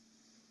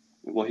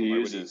 Well, he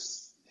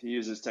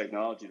uses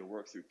technology to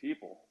work through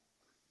people,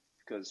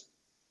 because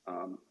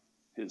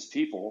his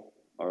people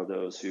are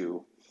those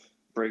who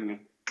bring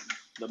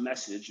the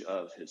message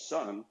of his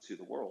son to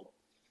the world,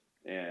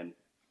 and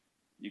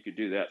you could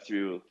do that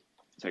through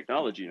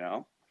technology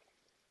now.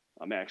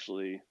 If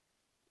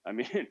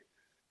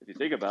you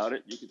think about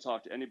it, you can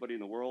talk to anybody in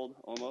the world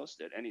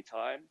almost at any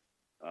time,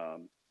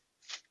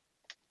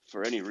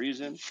 for any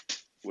reason,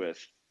 with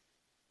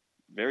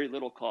very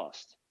little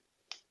cost.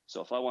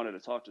 So if I wanted to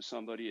talk to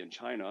somebody in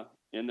China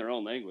in their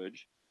own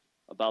language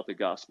about the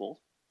gospel,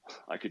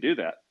 I could do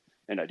that.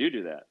 And I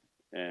do that.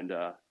 And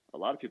a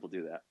lot of people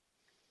do that.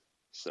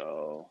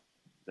 So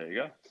there you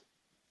go.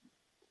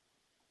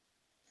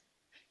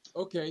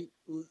 Okay.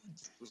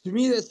 To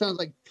me, that sounds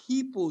like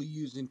people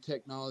using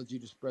technology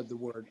to spread the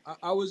word.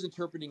 I was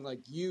interpreting like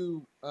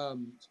you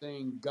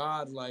saying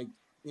God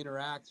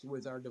interacts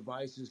with our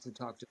devices to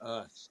talk to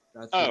us.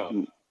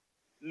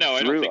 No,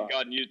 I don't think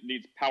God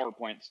needs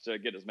PowerPoints to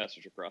get his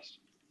message across.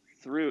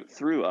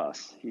 Through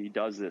us. He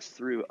does this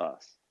through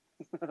us.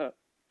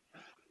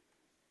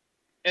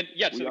 And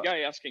yeah, so the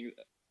guy asking,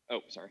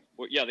 sorry.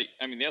 Well, yeah, the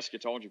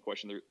eschatology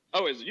question there.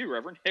 Oh, is it you,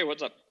 Reverend? Hey,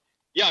 what's up?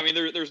 Yeah, I mean,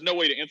 there's no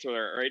way to answer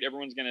that, right?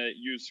 Everyone's going to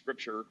use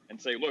Scripture and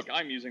say, look,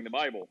 I'm using the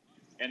Bible.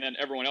 And then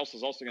everyone else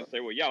is also going to say,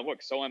 well, yeah,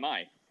 look, so am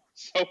I.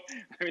 So,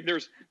 I mean,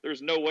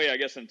 there's no way, I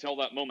guess, until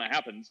that moment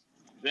happens,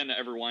 then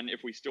everyone,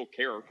 if we still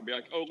care, can be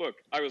like, oh, look,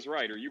 I was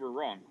right or you were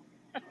wrong.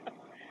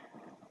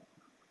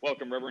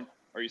 Welcome, Reverend.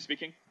 Are you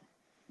speaking?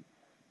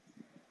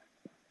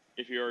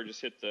 If you are,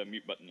 just hit the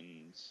mute button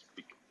and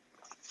speak.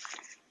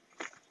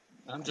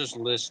 I'm just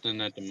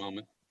listening at the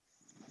moment.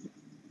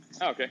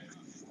 Oh, okay.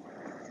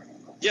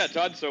 Yeah,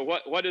 Todd, so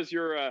what is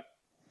your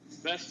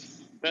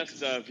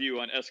Best view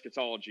on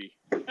eschatology.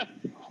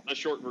 The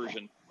short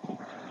version.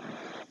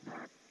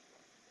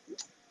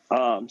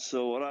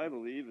 So what I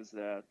believe is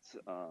that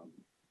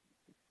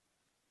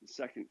the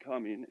second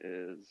coming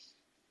is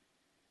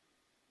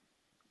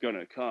going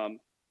to come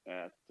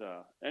at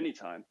any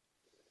time.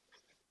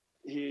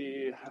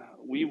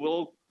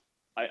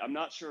 I'm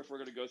not sure if we're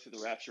going to go through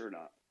the rapture or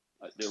not.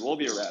 There will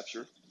be a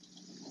rapture.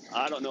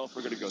 I don't know if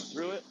we're going to go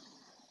through it.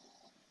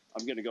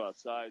 I'm going to go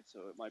outside, so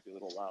it might be a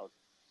little loud.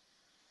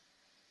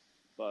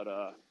 But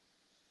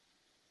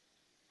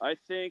I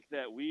think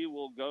that we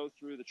will go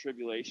through the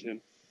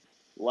tribulation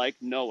like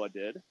Noah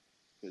did,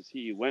 because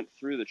he went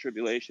through the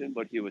tribulation,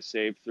 but he was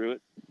saved through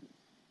it.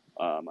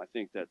 I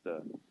think that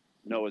the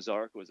Noah's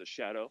Ark was a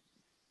shadow.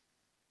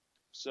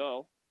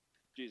 So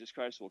Jesus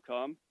Christ will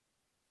come,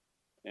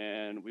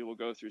 and we will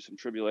go through some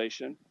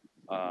tribulation.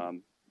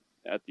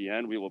 At the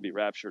end, we will be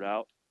raptured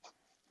out.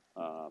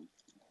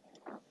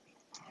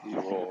 He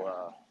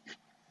will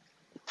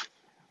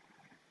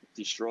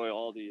destroy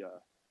all the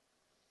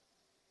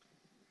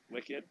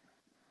wicked,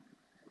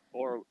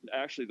 or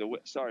actually,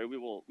 we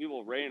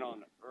will reign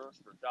on earth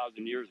for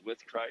 1,000 years with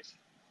Christ.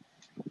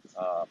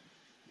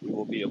 We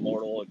will be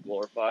immortal and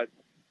glorified.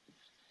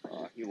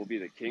 He will be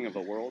the king of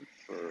the world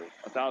for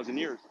 1,000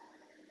 years,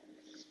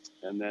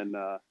 and then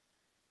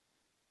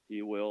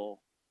he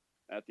will,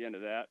 at the end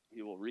of that,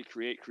 he will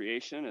recreate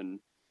creation, and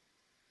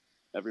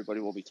everybody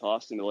will be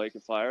tossed into the lake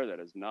of fire that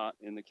is not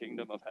in the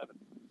kingdom of heaven.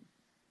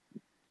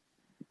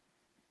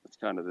 That's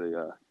kind of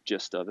the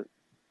gist of it.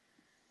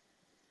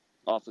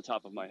 Off the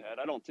top of my head,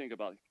 I don't think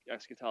about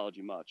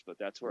eschatology much, but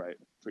that's where I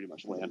pretty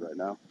much land right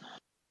now.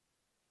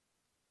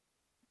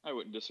 I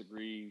wouldn't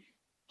disagree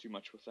too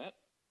much with that.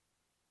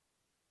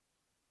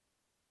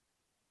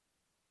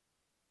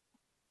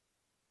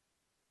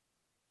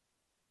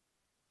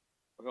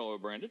 Hello,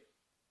 Brandon.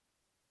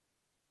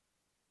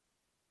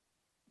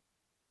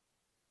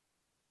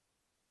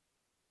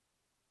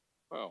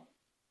 Well,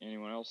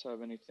 anyone else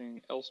have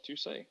anything else to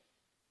say?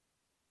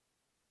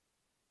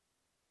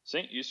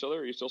 Saint, you still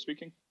there? Are you still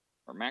speaking?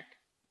 Or Mac?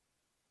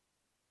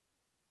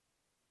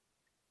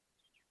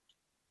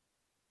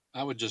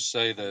 I would just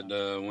say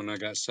that when I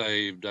got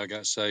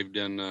saved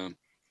in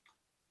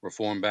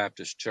Reformed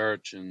Baptist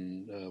Church,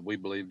 and we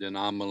believed in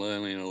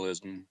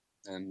amillennialism.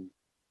 And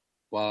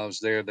while I was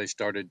there, they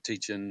started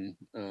teaching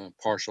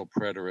partial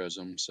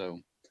preterism. So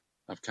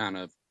I've kind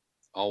of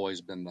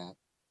always been that.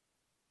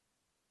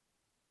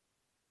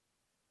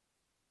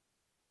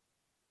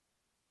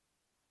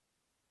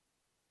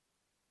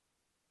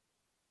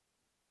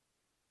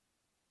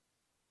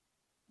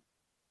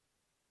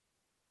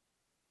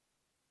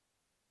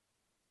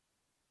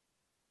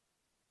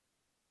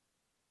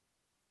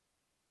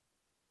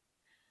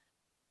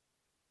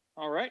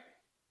 All right.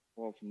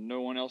 Well, if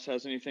no one else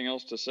has anything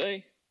else to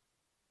say,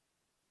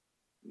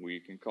 we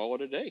can call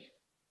it a day.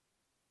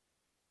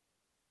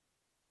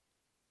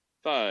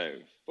 5,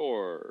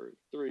 4,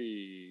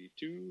 3,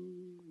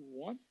 2,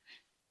 1.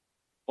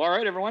 Well, all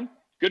right, everyone.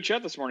 Good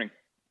chat this morning.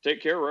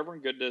 Take care,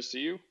 Reverend. Good to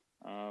see you.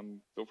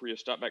 Feel free to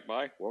stop back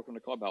by. Welcome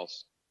to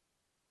Clubhouse.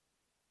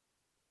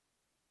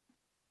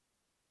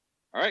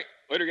 All right.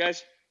 Later,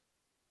 guys.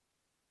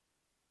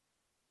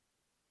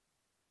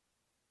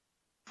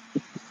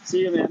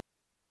 See you, man.